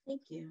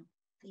 Thank you.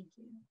 Thank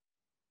you.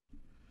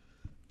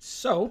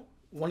 So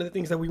one of the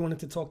things that we wanted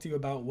to talk to you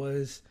about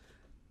was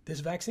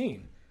this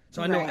vaccine.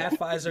 So I know at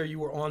Pfizer you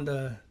were on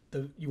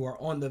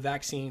the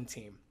vaccine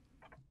team.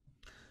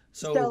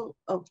 So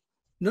oh.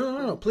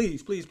 No,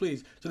 please. So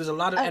there's a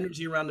lot of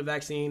energy around the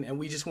vaccine, and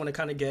we just want to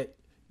kind of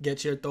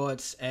get your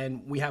thoughts,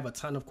 and we have a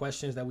ton of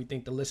questions that we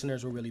think the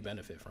listeners will really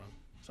benefit from.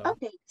 So.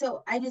 Okay,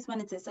 so I just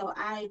wanted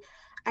to,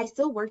 I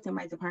still worked in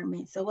my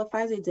department. So what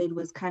Pfizer did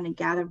was kind of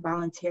gather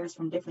volunteers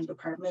from different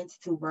departments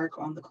to work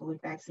on the COVID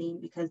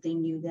vaccine because they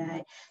knew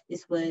that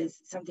this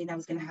was something that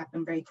was going to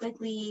happen very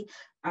quickly.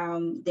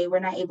 They were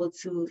not able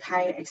to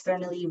hire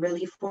externally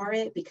really for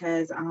it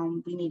because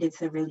we needed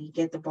to really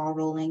get the ball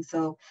rolling.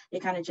 So they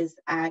kind of just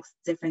asked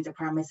different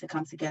departments to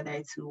come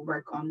together to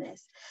work on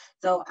this.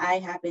 So I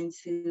happened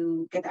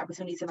to get the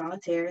opportunity to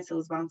volunteer. So it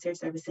was volunteer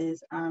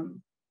services.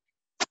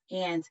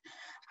 And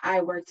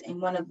I worked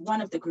in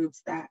one of the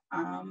groups that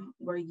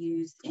were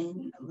used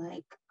in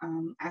like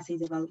assay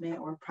development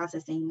or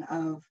processing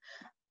of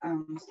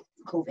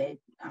COVID,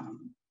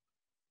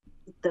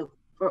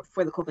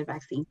 for the COVID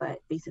vaccine, but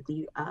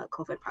basically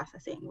COVID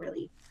processing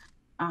really.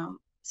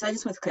 So I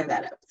just want to clear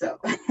that up. So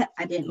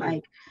I didn't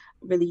like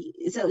really.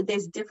 So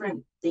there's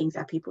different things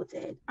that people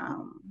did.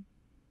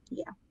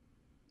 Yeah.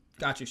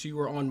 Got you. So you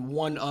were on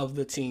one of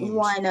the teams.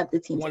 One of the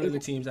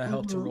teams that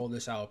helped to roll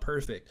this out.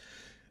 Perfect.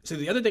 So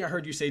the other thing I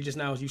heard you say just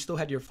now is you still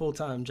had your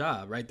full-time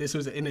job, right? This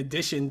was in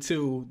addition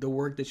to the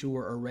work that you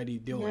were already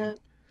doing. Yep.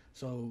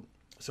 So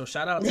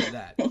shout out to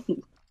that.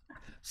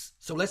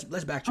 So let's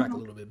backtrack a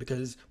little bit,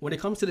 because when it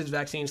comes to this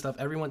vaccine stuff,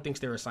 everyone thinks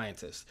they're a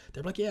scientist.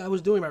 They're like, yeah, I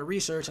was doing my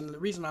research, and the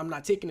reason I'm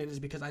not taking it is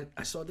because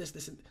I saw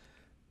this. And...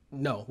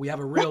 No, we have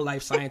a real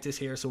life scientist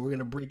here, so we're going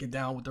to break it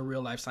down with the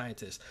real life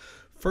scientist.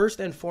 First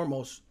and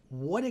foremost,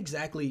 what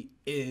exactly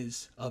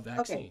is a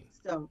vaccine? Okay,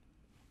 so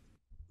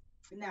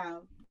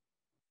now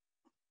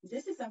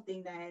this is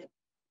something that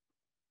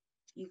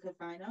you could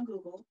find on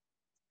Google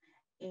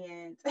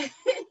and,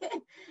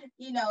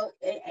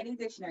 any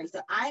dictionary.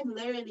 So I'm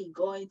literally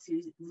going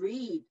to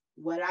read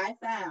what I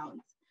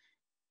found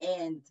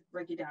and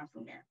break it down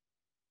from there.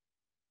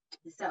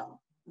 So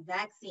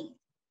vaccine,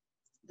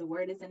 the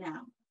word is a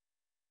noun.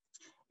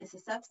 It's a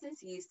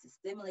substance used to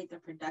stimulate the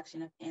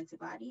production of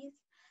antibodies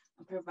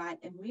and provide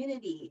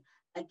immunity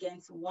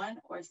against one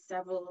or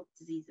several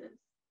diseases.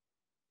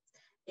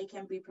 It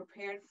can be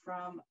prepared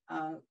from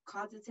a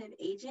causative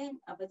agent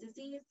of a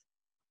disease,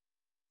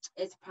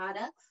 its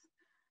products,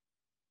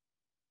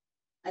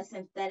 a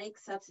synthetic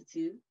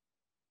substitute,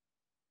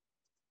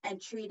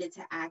 and treated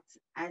to act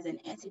as an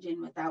antigen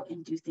without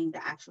inducing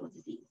the actual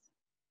disease.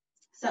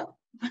 So,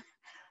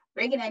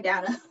 breaking that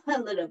down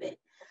a little bit.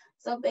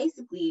 So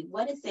basically,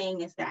 what it's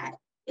saying is that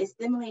it's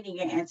stimulating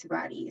your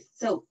antibodies.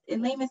 So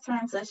in layman's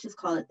terms, let's just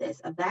call it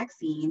this. A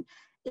vaccine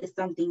is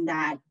something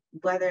that,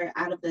 whether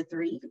out of the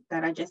three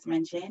that I just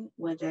mentioned,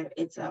 whether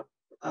it's a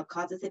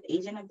causative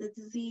agent of the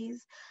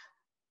disease,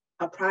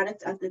 a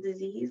product of the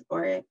disease,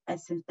 or a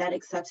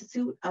synthetic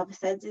substitute of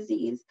said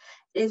disease,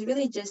 is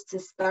really just to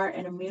start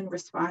an immune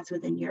response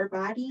within your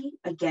body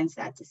against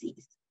that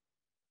disease.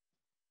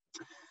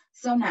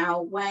 So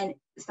now when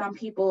some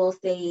people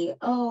say,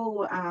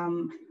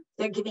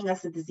 they're giving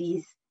us a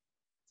disease,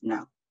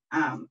 no,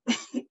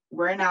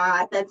 we're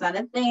not, that's not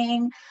a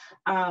thing.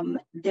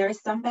 There are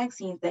some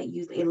vaccines that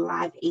use a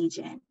live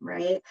agent,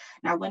 right?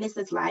 Now, when it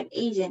says live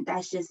agent,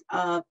 that's just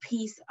a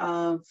piece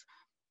of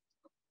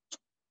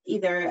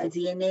either a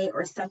DNA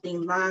or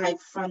something live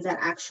from that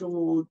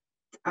actual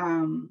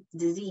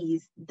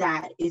disease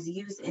that is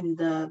used in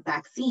the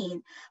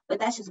vaccine, but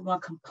that's just one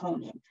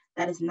component.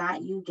 That is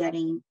not you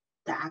getting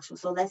the actual.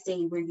 So let's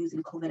say we're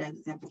using COVID as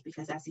examples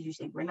because that's a huge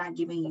thing. We're not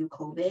giving you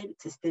COVID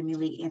to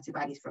stimulate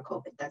antibodies for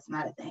COVID. That's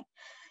not a thing.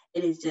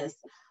 It is just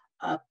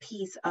a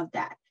piece of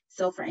that.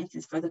 So for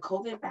instance, for the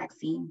COVID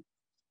vaccine,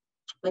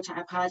 which I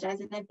apologize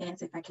in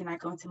advance if I cannot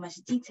go into much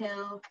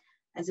detail.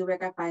 I do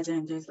work at Pfizer,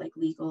 and there's like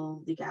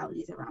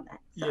legalities around that.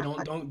 So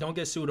Yeah, don't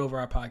get sued over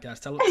our podcast.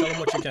 Tell them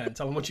what you can.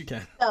 Tell them what you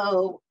can.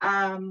 So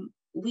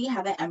we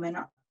have an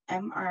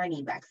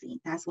mRNA vaccine.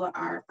 That's what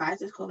our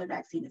Pfizer's COVID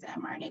vaccine is,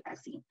 an mRNA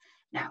vaccine.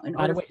 Now,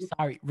 by the way,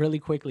 sorry, really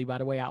quickly. By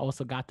the way, I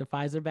also got the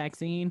Pfizer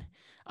vaccine.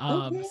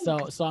 Okay.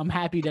 So I'm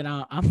happy that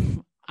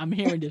I'm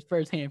hearing this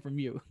firsthand from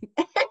you.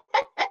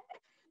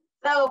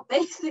 So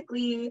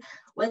basically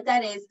what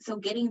that is, so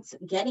getting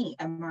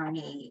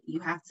mRNA, you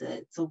have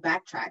to, so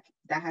backtrack,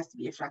 that has to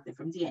be extracted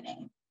from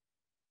DNA.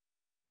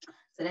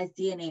 So that's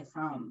DNA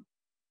from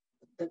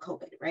the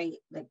COVID, right?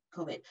 Like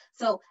COVID.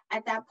 So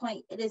at that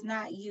point, it is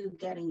not you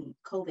getting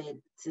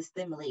COVID to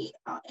stimulate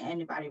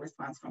antibody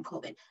response from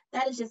COVID.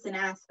 That is just an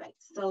aspect.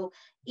 So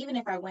even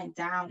if I went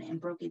down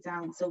and broke it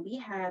down, so we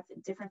have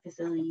different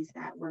facilities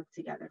that work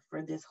together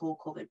for this whole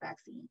COVID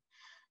vaccine.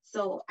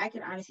 So I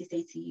can honestly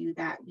say to you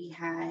that we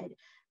had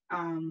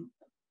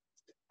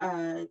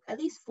at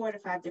least 4 to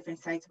 5 different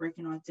sites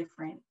working on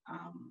different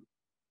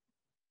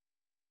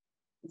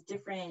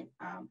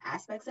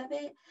aspects of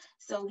it.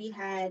 So we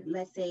had,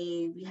 let's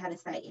say we had a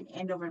site in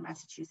Andover,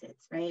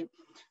 Massachusetts, right?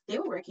 They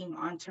were working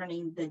on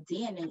turning the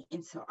DNA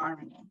into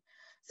RNA.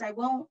 So I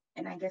won't,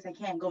 and I guess I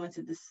can't go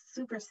into the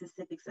super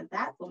specifics of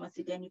that, but once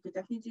again, you could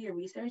definitely do your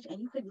research,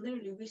 and you could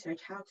literally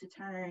research how to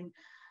turn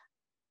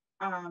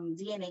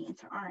DNA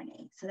into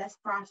RNA. So that's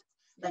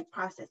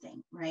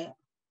processing, right?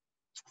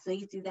 So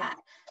you do that.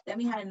 Then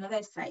we had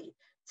another site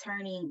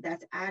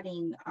that's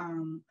adding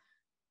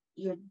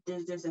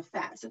there's a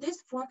fat. So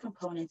there's 4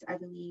 components, I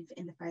believe,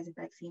 in the Pfizer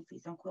vaccine.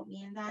 Please don't quote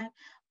me in that.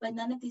 But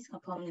none of these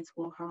components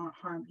will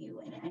harm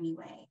you in any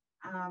way.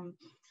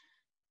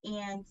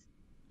 And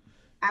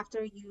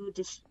after you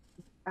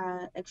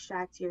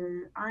extract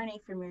your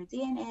RNA from your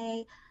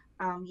DNA,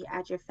 you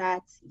add your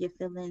fats, your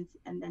fillings,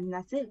 and then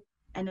that's it.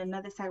 And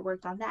another site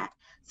worked on that.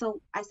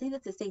 So I say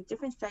that to say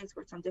different sites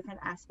worked on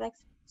different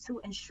aspects to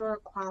ensure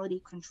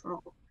quality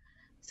control,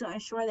 to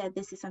ensure that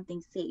this is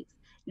something safe.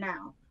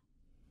 Now,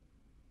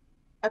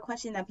 a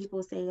question that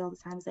people say all the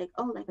time is like,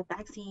 oh, like a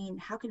vaccine,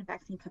 how can a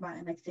vaccine come out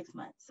in like 6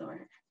 months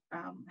or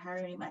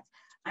however many months?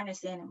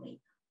 Understandably.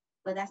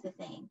 But that's the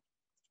thing.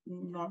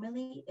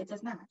 Normally, it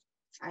does not.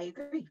 I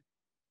agree.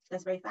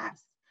 That's very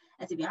fast.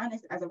 And to be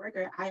honest, as a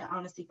worker, I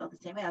honestly felt the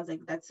same way. I was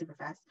like, that's super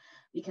fast,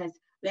 because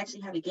we actually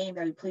have a game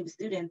that we play with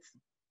students,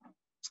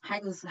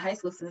 high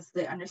school students,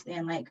 to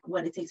understand like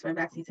what it takes for a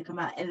vaccine to come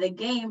out. And the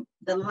game,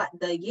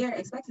 the year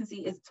expectancy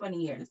is 20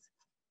 years.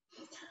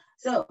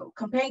 So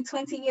comparing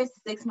 20 years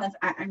to 6 months,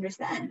 I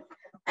understand.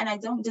 And I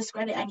don't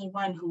discredit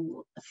anyone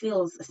who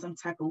feels some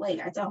type of way.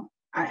 I don't.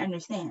 I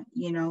understand.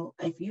 You know,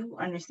 if you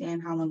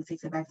understand how long it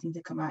takes a vaccine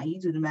to come out and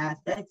you do the math,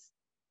 that's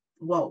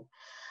whoa.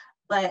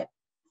 But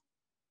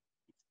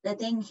the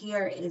thing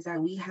here is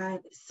that we have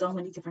so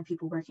many different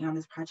people working on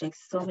this project,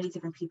 so many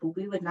different people.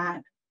 We would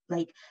not,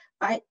 like,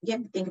 you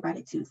have to think about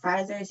it too.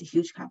 Pfizer is a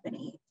huge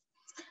company.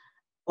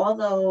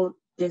 Although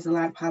there's a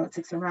lot of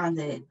politics around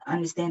it,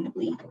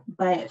 understandably,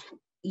 but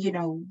you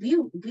know,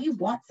 we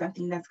want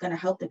something that's going to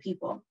help the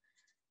people.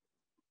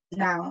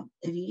 Now,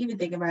 if you even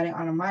think about it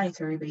on a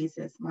monetary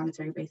basis,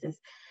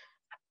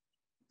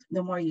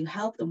 the more you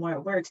help, the more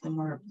it works, the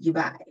more you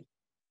buy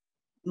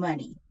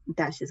money.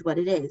 That's just what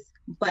it is.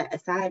 But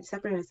aside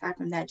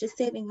from that, just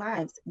saving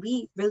lives,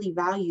 we really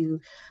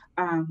value.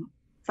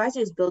 Pfizer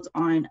is built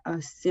on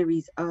a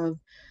series of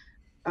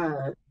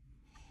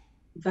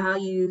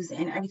values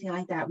and everything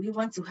like that. We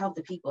want to help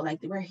the people. Like,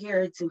 we're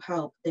here to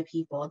help the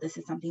people. This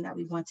is something that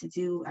we want to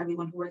do.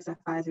 Everyone who works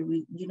at Pfizer,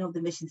 you know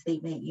the mission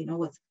statement. You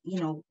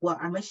know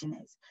what our mission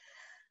is.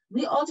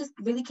 We all just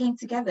really came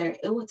together.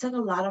 It took a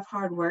lot of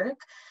hard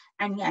work.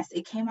 And yes,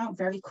 it came out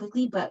very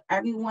quickly, but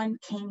everyone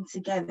came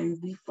together.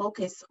 We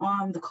focused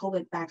on the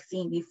COVID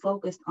vaccine. We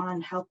focused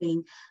on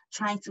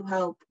trying to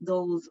help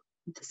those.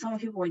 Some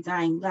people were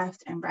dying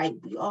left and right.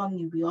 We all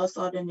knew, we all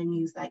saw it in the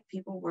news, like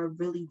people were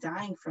really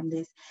dying from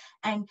this,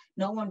 and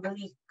no one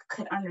really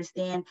could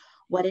understand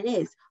what it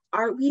is.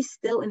 Are we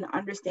still in the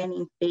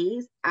understanding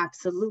phase?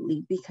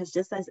 Absolutely, because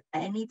just as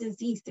any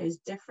disease, there's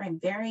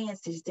different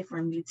variants, there's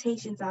different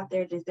mutations out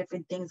there, there's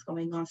different things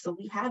going on. So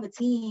we have a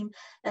team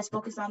that's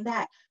focused on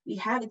that. We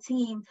have a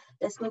team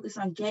that's focused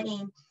on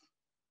getting,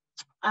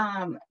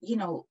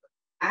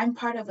 I'm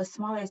part of a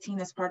smaller team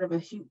that's part of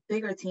a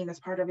bigger team that's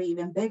part of an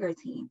even bigger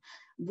team.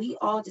 We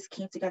all just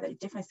came together,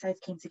 different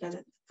sites came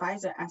together.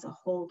 Pfizer as a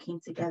whole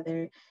came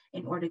together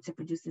in order to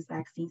produce this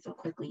vaccine so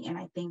quickly. And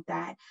I think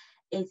that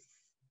it's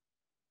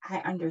I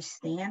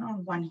understand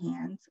on one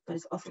hand, but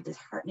it's also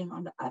disheartening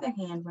on the other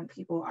hand when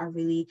people are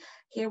really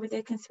here with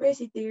their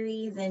conspiracy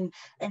theories and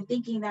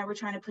thinking that we're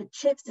trying to put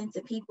chips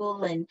into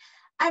people. And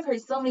I've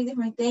heard so many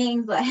different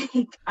things,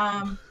 like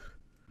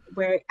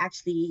where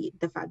actually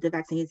the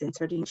vaccine is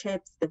inserting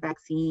chips. The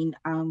vaccine,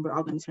 we're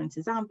all going to turn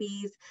into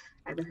zombies.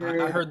 I've I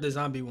heard, heard the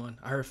zombie one.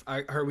 I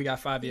heard we got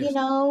 5 years. you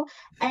know,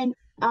 and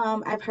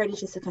I've heard it's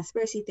just a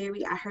conspiracy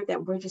theory. I heard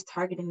that we're just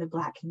targeting the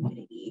Black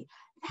community.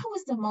 That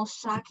was the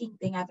most shocking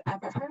thing I've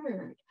ever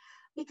heard,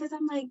 because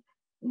I'm like,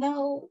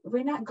 no,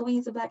 we're not going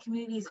into Black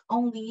communities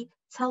only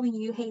telling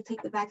you, hey,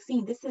 take the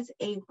vaccine. This is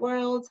a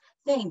world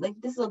thing. Like,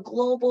 this is a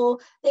global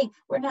thing.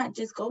 We're not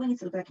just going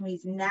into the Black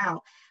communities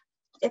now.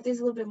 If there's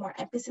a little bit more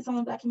emphasis on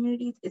the Black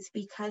communities, it's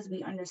because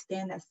we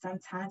understand that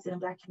sometimes in the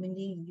Black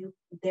community,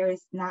 there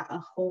is not a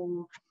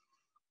whole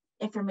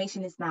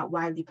information is not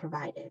widely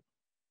provided.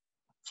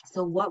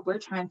 So what we're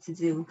trying to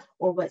do,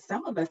 or what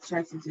some of us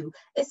try to do,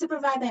 is to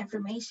provide that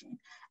information.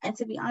 And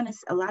to be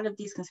honest, a lot of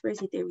these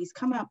conspiracy theories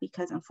come out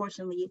because,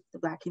 unfortunately, the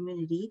Black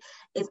community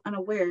is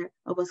unaware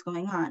of what's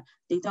going on.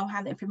 They don't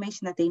have the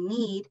information that they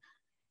need,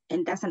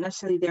 and that's not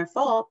necessarily their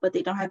fault, but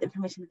they don't have the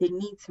information that they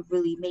need to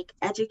really make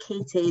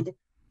educated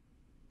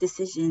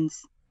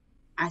decisions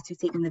as to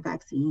taking the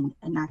vaccine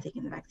and not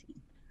taking the vaccine.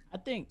 I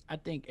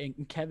think,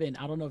 and Kevin,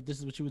 I don't know if this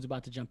is what you was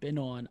about to jump in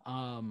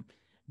on,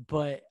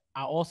 but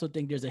I also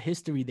think there's a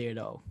history there,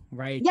 though,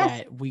 right?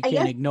 Yes, That we can't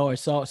yes. ignore.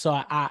 So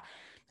I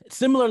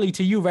similarly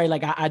to you, right?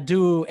 Like I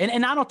do,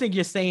 and I don't think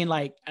you're saying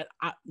like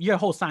you're a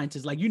whole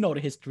scientist, like you know the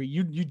history,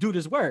 you do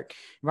this work,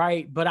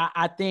 right? But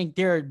I think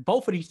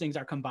both of these things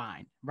are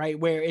combined, right?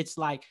 Where it's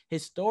like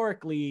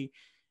historically,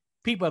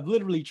 people have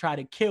literally tried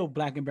to kill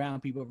Black and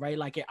brown people, right?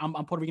 Like I'm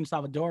Puerto Rican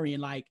Salvadorian,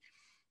 like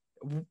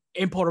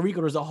in Puerto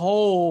Rico, there's a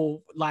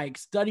whole like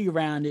study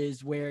around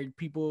is where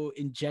people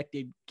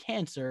injected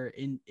cancer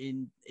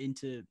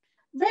into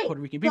Right.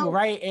 Puerto Rican people,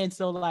 right? And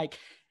so like,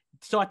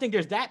 so I think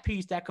there's that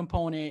piece, that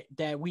component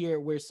that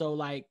we're so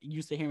like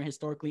used to hearing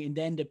historically, and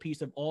then the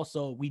piece of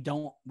also we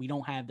don't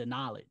have the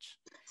knowledge.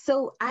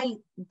 So I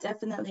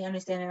definitely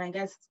understand, and I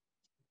guess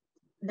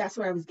that's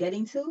where I was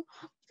getting to,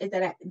 is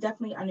that I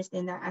definitely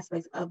understand that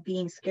aspect of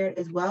being scared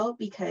as well,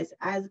 because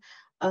as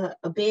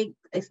a big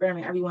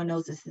experiment, everyone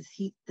knows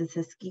the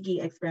Tuskegee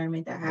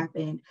experiment that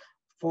happened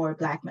for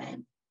Black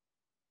men.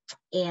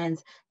 And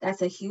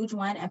that's a huge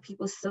one. And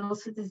people still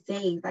to this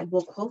day, like,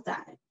 will quote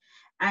that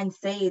and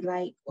say,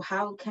 like,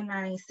 how can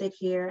I sit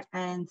here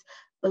and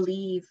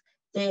believe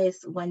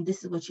this when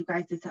this is what you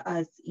guys did to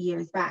us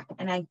years back?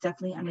 And I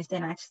definitely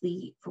understand.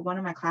 Actually, for one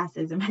of my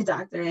classes in my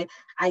doctorate,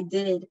 I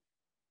did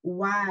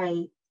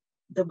why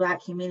the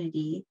Black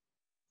community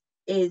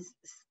is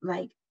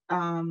like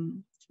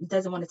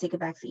doesn't want to take a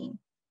vaccine.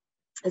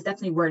 It's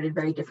definitely worded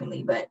very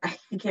differently, but I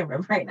can't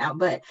remember right now.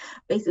 But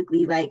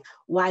basically, like,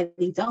 why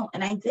they don't.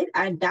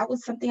 And that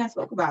was something I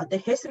spoke about. The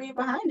history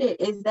behind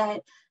it is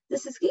that the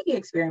Tuskegee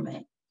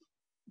experiment,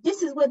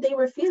 this is what they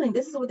were feeling.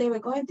 This is what they were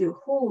going through.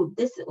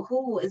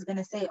 Who is going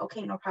to say,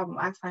 okay, no problem,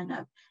 I'll sign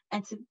up.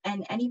 And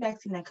any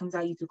vaccine that comes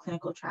out, you do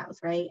clinical trials,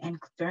 right? And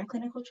during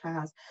clinical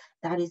trials,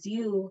 that is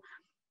you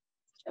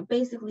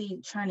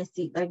basically trying to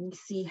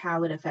see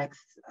how it affects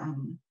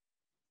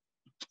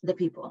the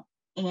people.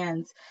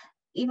 And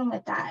even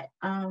with that,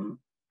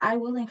 I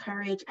will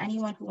encourage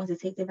anyone who wants to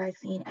take the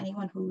vaccine,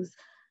 anyone who's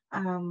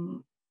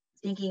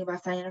thinking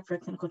about signing up for a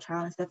clinical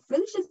trial and stuff,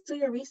 really just do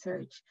your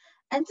research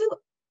and do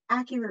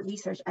accurate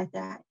research at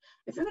that.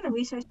 If you're going to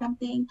research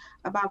something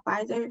about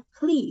Pfizer,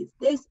 please,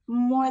 there's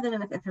more than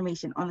enough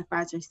information on the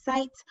Pfizer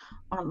site,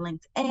 on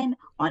LinkedIn,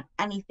 on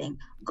anything.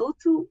 Go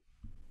to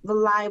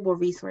reliable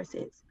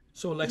resources.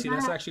 So Alexi,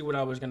 that's actually what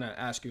I was gonna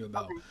ask you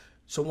about. Okay.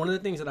 So one of the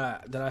things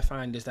that I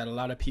find is that a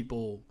lot of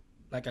people,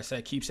 like I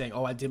said, keep saying,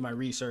 "Oh, I did my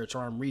research"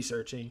 or "I'm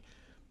researching,"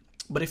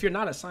 but if you're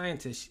not a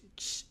scientist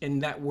in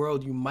that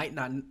world, you might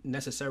not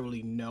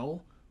necessarily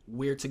know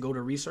where to go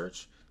to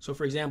research. So,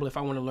 for example, if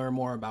I want to learn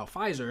more about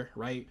Pfizer,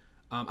 right?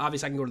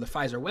 Obviously, I can go to the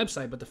Pfizer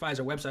website, but the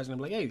Pfizer website is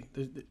gonna be like, "Hey,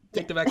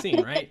 take the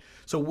vaccine," right?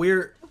 So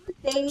where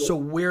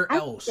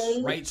else,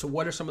 right? So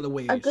what are some of the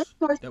ways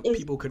that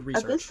people could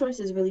research? A good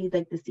source is really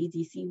like the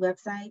CDC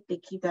website. They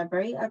keep that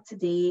very up to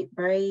date,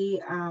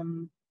 very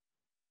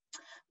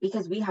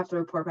because we have to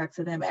report back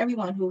to them.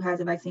 Everyone who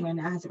has a vaccine right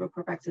now has to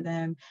report back to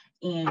them,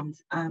 and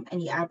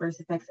any adverse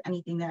effects,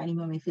 anything that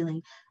anyone may be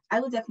feeling. I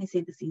would definitely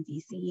say the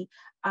CDC.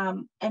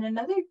 And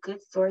another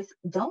good source,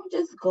 don't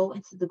just go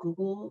into the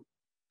Google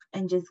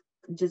and just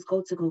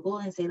go to Google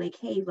and say like,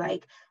 hey,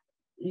 like,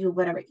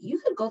 whatever. You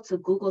could go to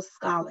Google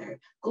Scholar.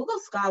 Google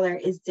Scholar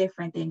is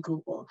different than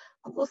Google.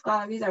 Google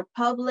Scholar, these are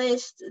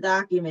published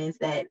documents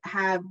that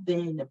have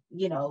been,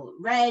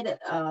 read,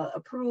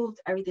 approved,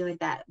 everything like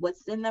that.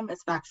 What's in them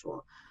is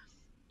factual.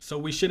 So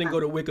we shouldn't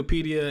go to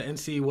Wikipedia and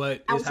see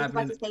what I is was just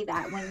happening. about to say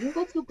that when you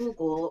go to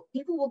Google,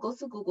 people will go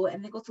to Google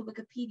and they go to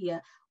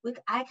Wikipedia.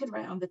 I could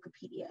write on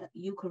Wikipedia.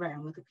 You could write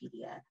on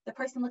Wikipedia. The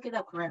person look it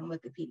up could write on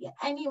Wikipedia.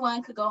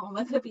 Anyone could go on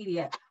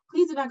Wikipedia.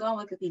 Please do not go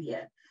on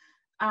Wikipedia.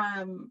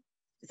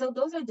 So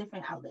those are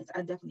different outlets. I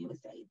definitely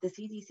would say the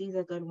CDC is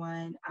a good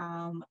one.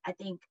 I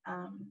think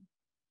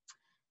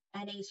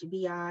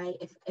NHBI,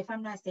 if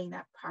I'm not saying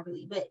that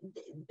properly, but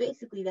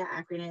basically that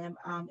acronym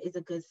is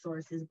a good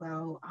source as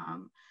well.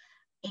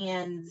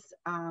 And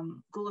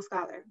Google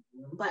Scholar,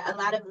 but a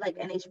lot of like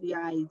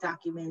NHBI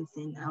documents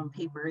and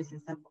papers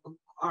and stuff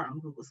are on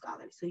Google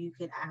Scholar, so you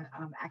could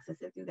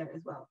access it through there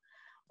as well.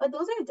 But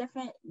those are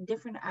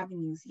different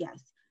avenues,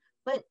 yes.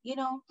 But you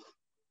know,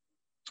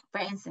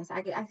 for instance,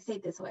 I could say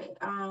it this way: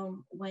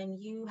 when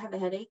you have a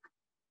headache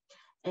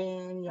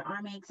and your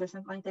arm aches or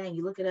something like that, and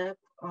you look it up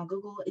on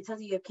Google, it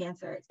tells you have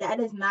cancer. That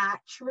is not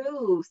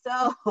true.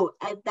 So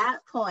at that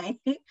point,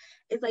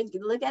 it's like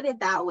look at it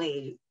that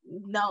way.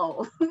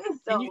 No.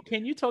 So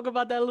Can you talk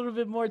about that a little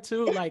bit more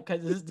too? Like,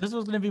 because this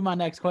was going to be my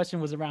next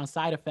question, was around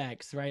side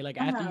effects, right? Like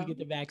after you get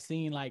the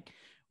vaccine, like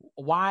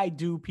why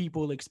do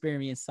people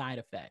experience side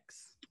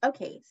effects?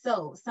 okay,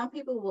 so some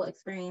people will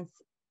experience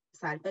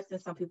side effects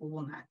and some people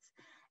will not.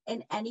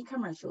 In any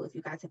commercial, if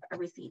you guys have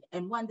ever seen,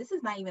 and one, this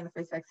is not even the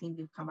first vaccine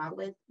we've come out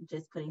with,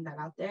 just putting that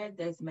out there.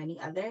 There's many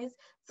others.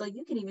 So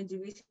you can even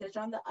do research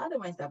on the other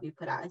ones that we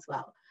put out as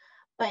well.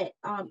 But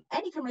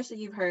any commercial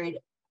you've heard,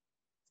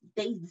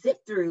 they zip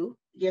through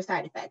your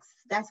side effects.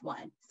 That's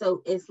one.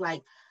 So it's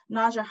like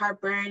nausea,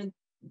 heartburn,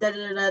 da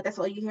da da. That's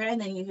all you hear, and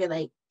then you hear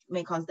like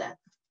may cause death.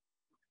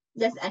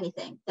 That's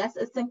anything. That's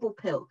a simple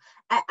pill.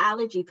 An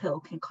allergy pill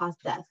can cause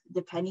death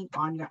depending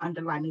on your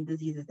underlying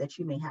diseases that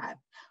you may have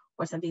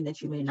or something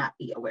that you may not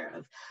be aware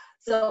of.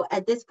 So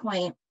at this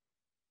point,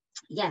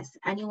 yes,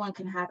 anyone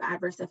can have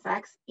adverse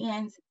effects,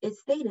 and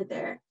it's stated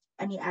there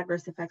any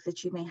adverse effects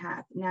that you may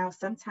have. Now,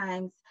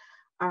 sometimes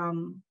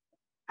um,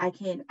 I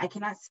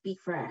cannot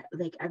speak for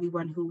like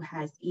everyone who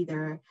has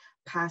either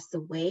passed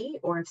away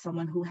or if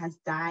someone who has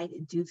died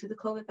due to the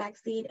COVID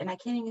vaccine. And I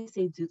can't even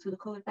say due to the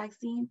COVID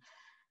vaccine.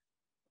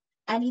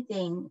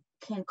 Anything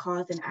can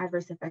cause an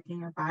adverse effect in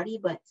your body,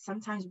 but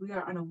sometimes we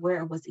are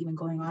unaware of what's even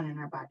going on in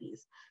our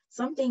bodies.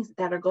 Some things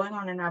that are going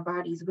on in our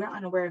bodies, we're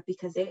unaware of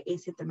because they're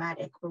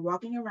asymptomatic. We're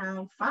walking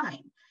around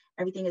fine.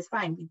 Everything is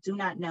fine. We do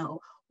not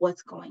know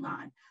what's going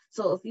on.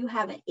 So if you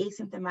have an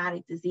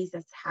asymptomatic disease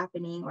that's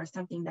happening or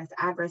something that's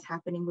adverse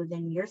happening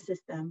within your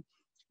system,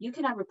 you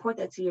cannot report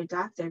that to your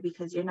doctor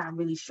because you're not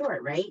really sure,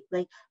 right?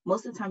 Like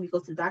most of the time you go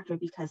to the doctor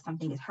because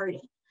something is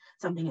hurting,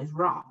 something is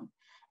wrong.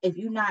 If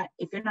you're not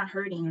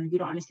hurting or you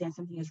don't understand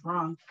something is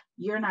wrong,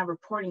 you're not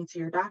reporting to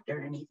your doctor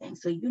or anything.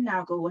 So you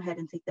now go ahead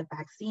and take the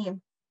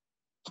vaccine,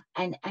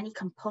 and any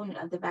component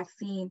of the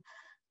vaccine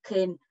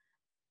can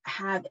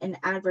have an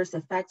adverse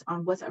effect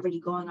on what's already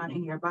going on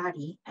in your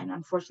body. And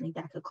unfortunately,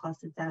 that could cause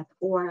the death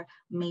or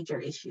major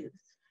issues.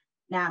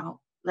 Now,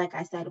 like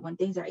I said, when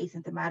things are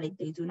asymptomatic,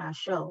 they do not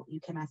show. You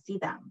cannot see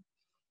them.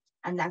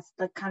 And that's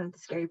the kind of the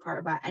scary part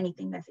about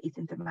anything that's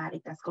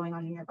asymptomatic that's going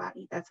on in your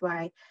body. That's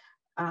why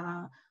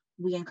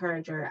we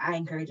encourage, or I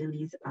encourage at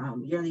least,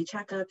 yearly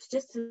checkups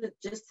just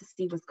to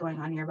see what's going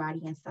on in your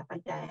body and stuff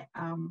like that.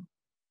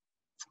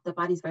 The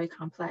body's very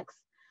complex.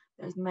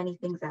 There's many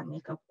things that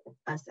make up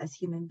us as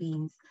human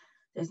beings.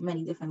 There's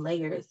many different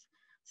layers.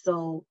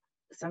 So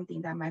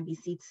something that might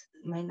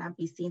not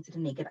be seen to the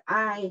naked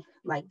eye,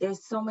 like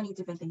there's so many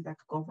different things that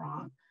could go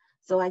wrong.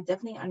 So I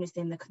definitely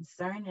understand the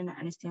concern, and I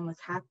understand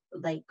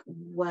like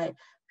what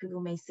people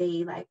may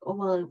say, like, oh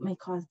well, it may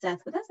cause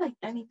death, but that's like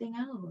anything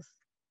else.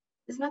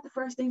 It's not the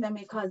first thing that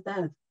may cause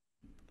death.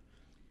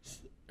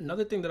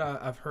 Another thing that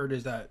I've heard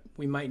is that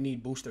we might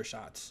need booster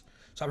shots.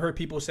 So I've heard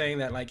people saying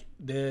that like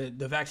the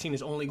vaccine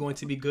is only going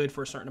to be good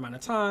for a certain amount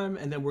of time,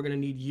 and then we're going to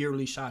need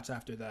yearly shots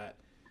after that.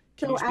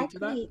 Can you So speak to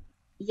that? actually,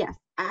 yes,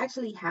 I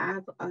actually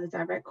have a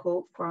direct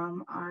quote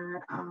from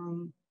our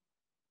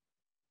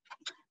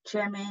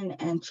chairman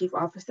and chief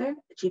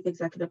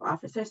executive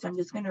officer. So I'm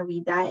just going to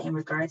read that in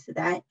regards to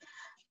that.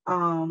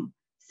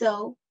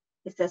 So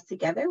it says,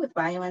 together with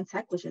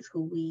BioNTech, which is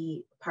who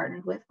we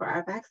partnered with for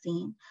our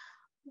vaccine,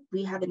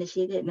 we have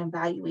initiated an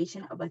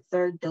evaluation of a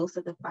third dose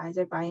of the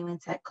Pfizer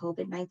BioNTech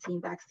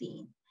COVID-19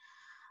 vaccine.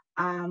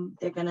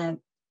 They're going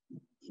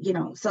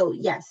to, so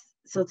yes.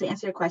 So to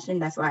answer your question,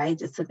 that's why I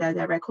just took that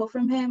direct quote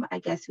from him. I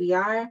guess we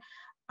are.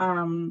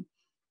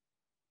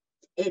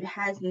 It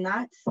has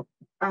not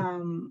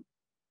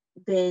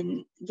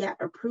been yet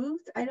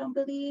approved, I don't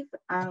believe.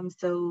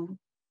 So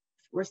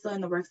we're still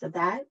in the works of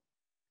that.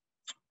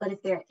 But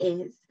if there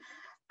is,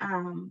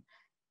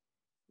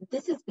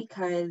 this is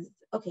because,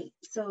 okay,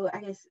 so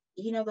I guess,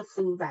 the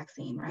flu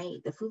vaccine,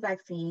 right? The flu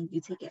vaccine, you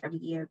take it every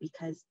year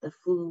because the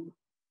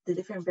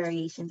different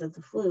variations of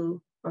the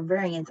flu or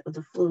variants of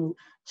the flu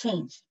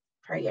change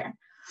per year.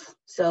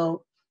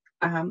 So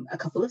a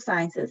couple of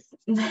scientists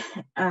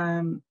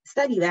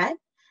study that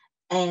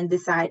and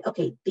decide,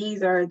 okay,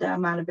 these are the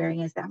amount of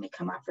variants that may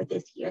come out for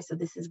this year. So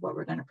this is what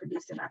we're going to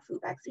produce in our flu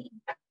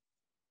vaccine.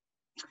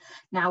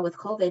 Now with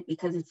COVID,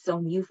 because it's so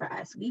new for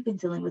us, we've been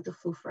dealing with the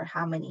flu for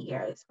how many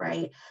years,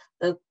 right?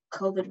 The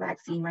COVID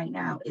vaccine right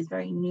now is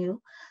very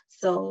new.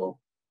 So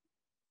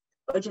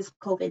or just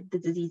COVID, the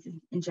disease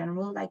in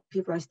general, like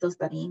people are still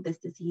studying this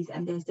disease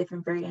and there's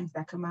different variants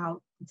that come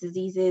out.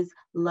 Diseases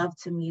love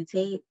to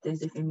mutate. There's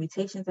different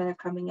mutations that are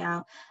coming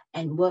out,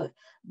 and what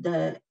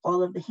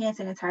all of the hand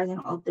sanitizer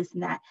and all this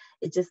and that,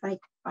 it's just like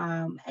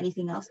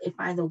anything else, it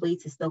finds a way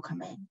to still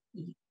come in.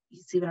 You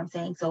see what I'm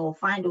saying? So it'll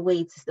find a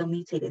way to still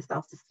mutate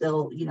itself to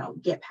still,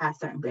 get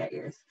past certain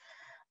barriers.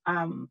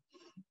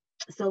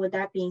 So with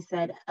that being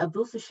said, a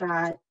booster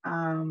shot,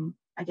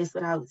 I guess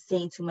without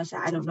saying too much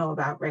I don't know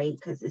about, right?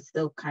 Because it's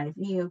still kind of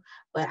new,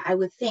 but I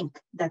would think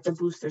that the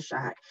booster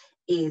shot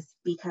is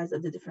because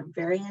of the different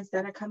variants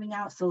that are coming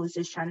out. So it's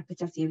just trying to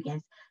protect you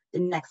against the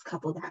next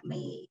couple that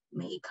may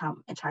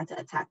come and try to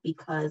attack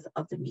because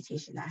of the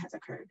mutation that has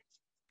occurred.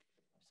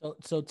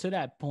 So to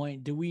that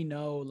point, do we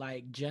know,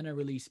 like,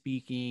 generally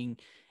speaking,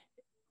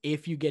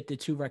 if you get the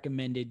 2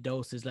 recommended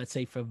doses, let's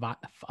say for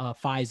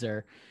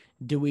Pfizer,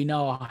 do we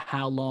know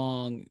how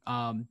long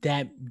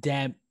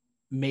that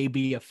may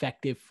be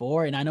effective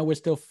for? And I know we're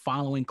still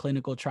following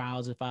clinical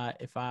trials, if I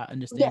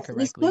understand correctly.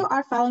 We still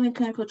are following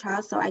clinical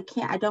trials, so I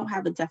don't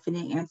have a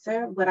definite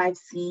answer. What I've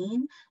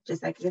seen,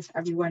 just like just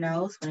everyone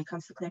else, when it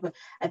comes to clinical,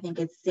 I think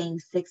it's saying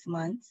 6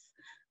 months.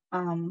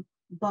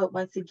 But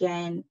once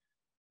again,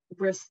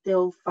 we're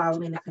still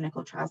following the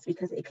clinical trials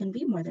because it can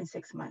be more than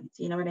 6 months.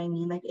 You know what I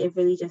mean? Like, it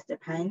really just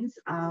depends.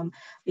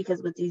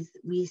 Because with these,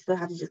 we still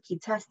have to just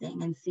keep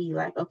testing and see,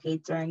 like, okay,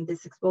 during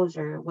this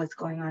exposure, what's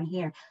going on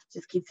here?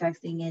 Just keep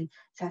testing and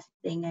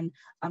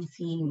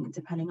seeing,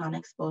 depending on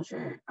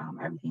exposure,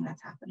 everything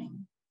that's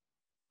happening.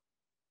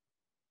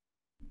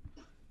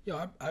 Yo,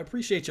 I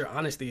appreciate your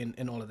honesty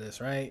in all of this,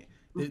 right?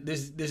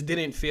 This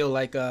didn't feel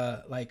like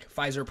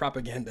Pfizer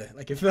propaganda.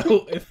 Like,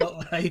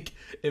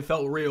 it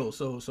felt real.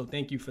 So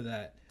thank you for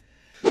that.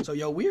 So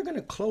yo, we are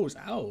gonna close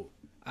out.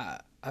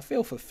 I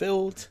feel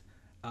fulfilled.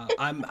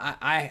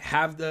 I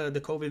have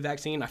the COVID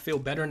vaccine. I feel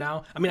better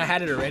now. I mean, I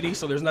had it already,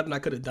 so there's nothing I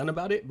could have done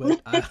about it. But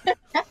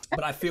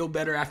I feel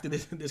better after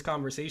this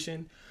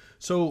conversation.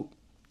 So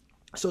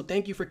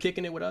thank you for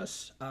kicking it with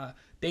us.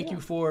 Thank you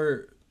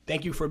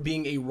for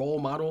being a role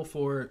model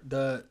for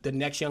the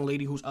next young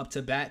lady who's up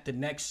to bat, the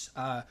next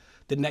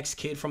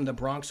kid from the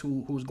Bronx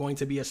who's going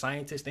to be a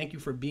scientist. Thank you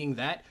for being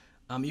that.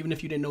 Even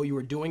if you didn't know you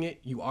were doing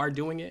it, you are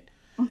doing it.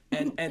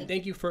 And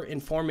thank you for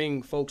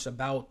informing folks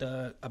about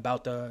the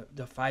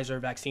Pfizer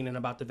vaccine and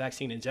about the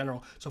vaccine in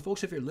general. So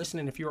folks, if you're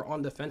listening, if you're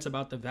on the fence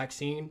about the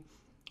vaccine,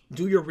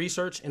 do your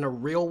research in a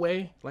real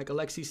way, like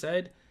Alexi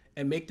said,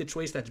 and make the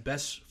choice that's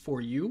best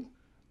for you.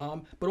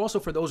 But also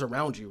for those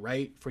around you,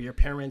 right? For your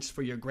parents,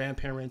 for your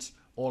grandparents,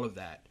 all of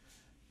that.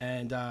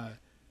 And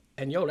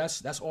yo,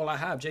 that's all I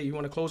have. Jay, you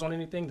want to close on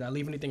anything? Did I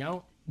leave anything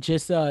out?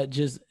 Just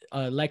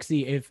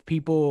Lexi, if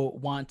people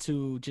want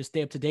to just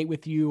stay up to date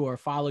with you or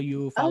follow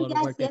the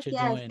work that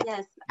you're doing.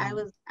 Yes, I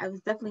was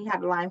definitely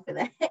had a line for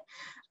that.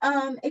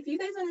 If you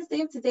guys want to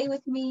stay up to date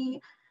with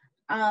me,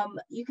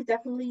 you could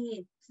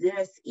definitely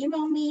just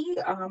email me.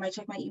 I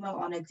check my email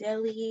on a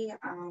daily,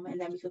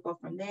 and then we could go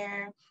from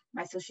there.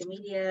 My social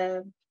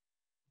media,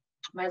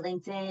 my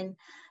LinkedIn.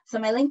 So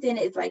my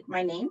LinkedIn is like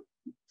my name.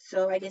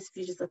 So I guess if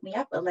you just look me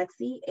up,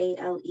 Alexi,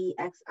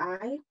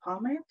 Alexi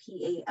Palmer,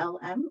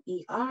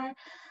 Palmer.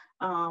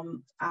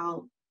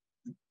 I'll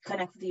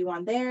connect with you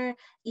on there.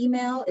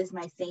 Email is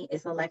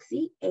it's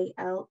Alexi,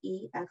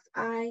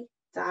 Alexi.Palmer,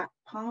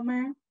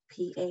 Palmer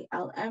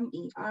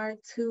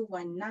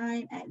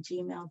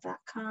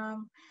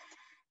 219@gmail.com.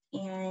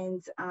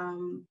 And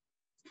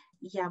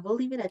yeah, we'll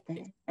leave it at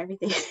that.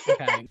 Everything.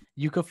 Okay.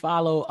 You can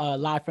follow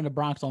Live from the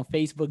Bronx on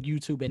Facebook,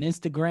 YouTube, and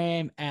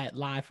Instagram at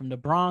Live from the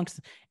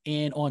Bronx,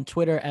 and on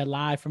Twitter at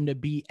Live from the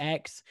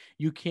BX.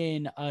 You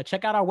can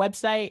check out our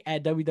website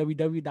at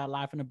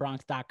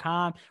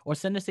www.livefromthebronx.com, or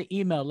send us an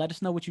email. Let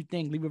us know what you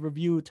think. Leave a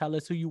review. Tell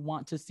us who you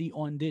want to see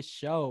on this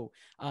show.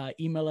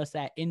 Email us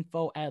at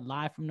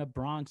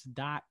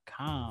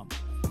info@livefromthebronx.com.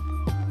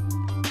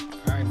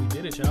 All right, we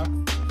did it, y'all.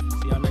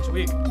 See y'all next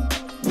week.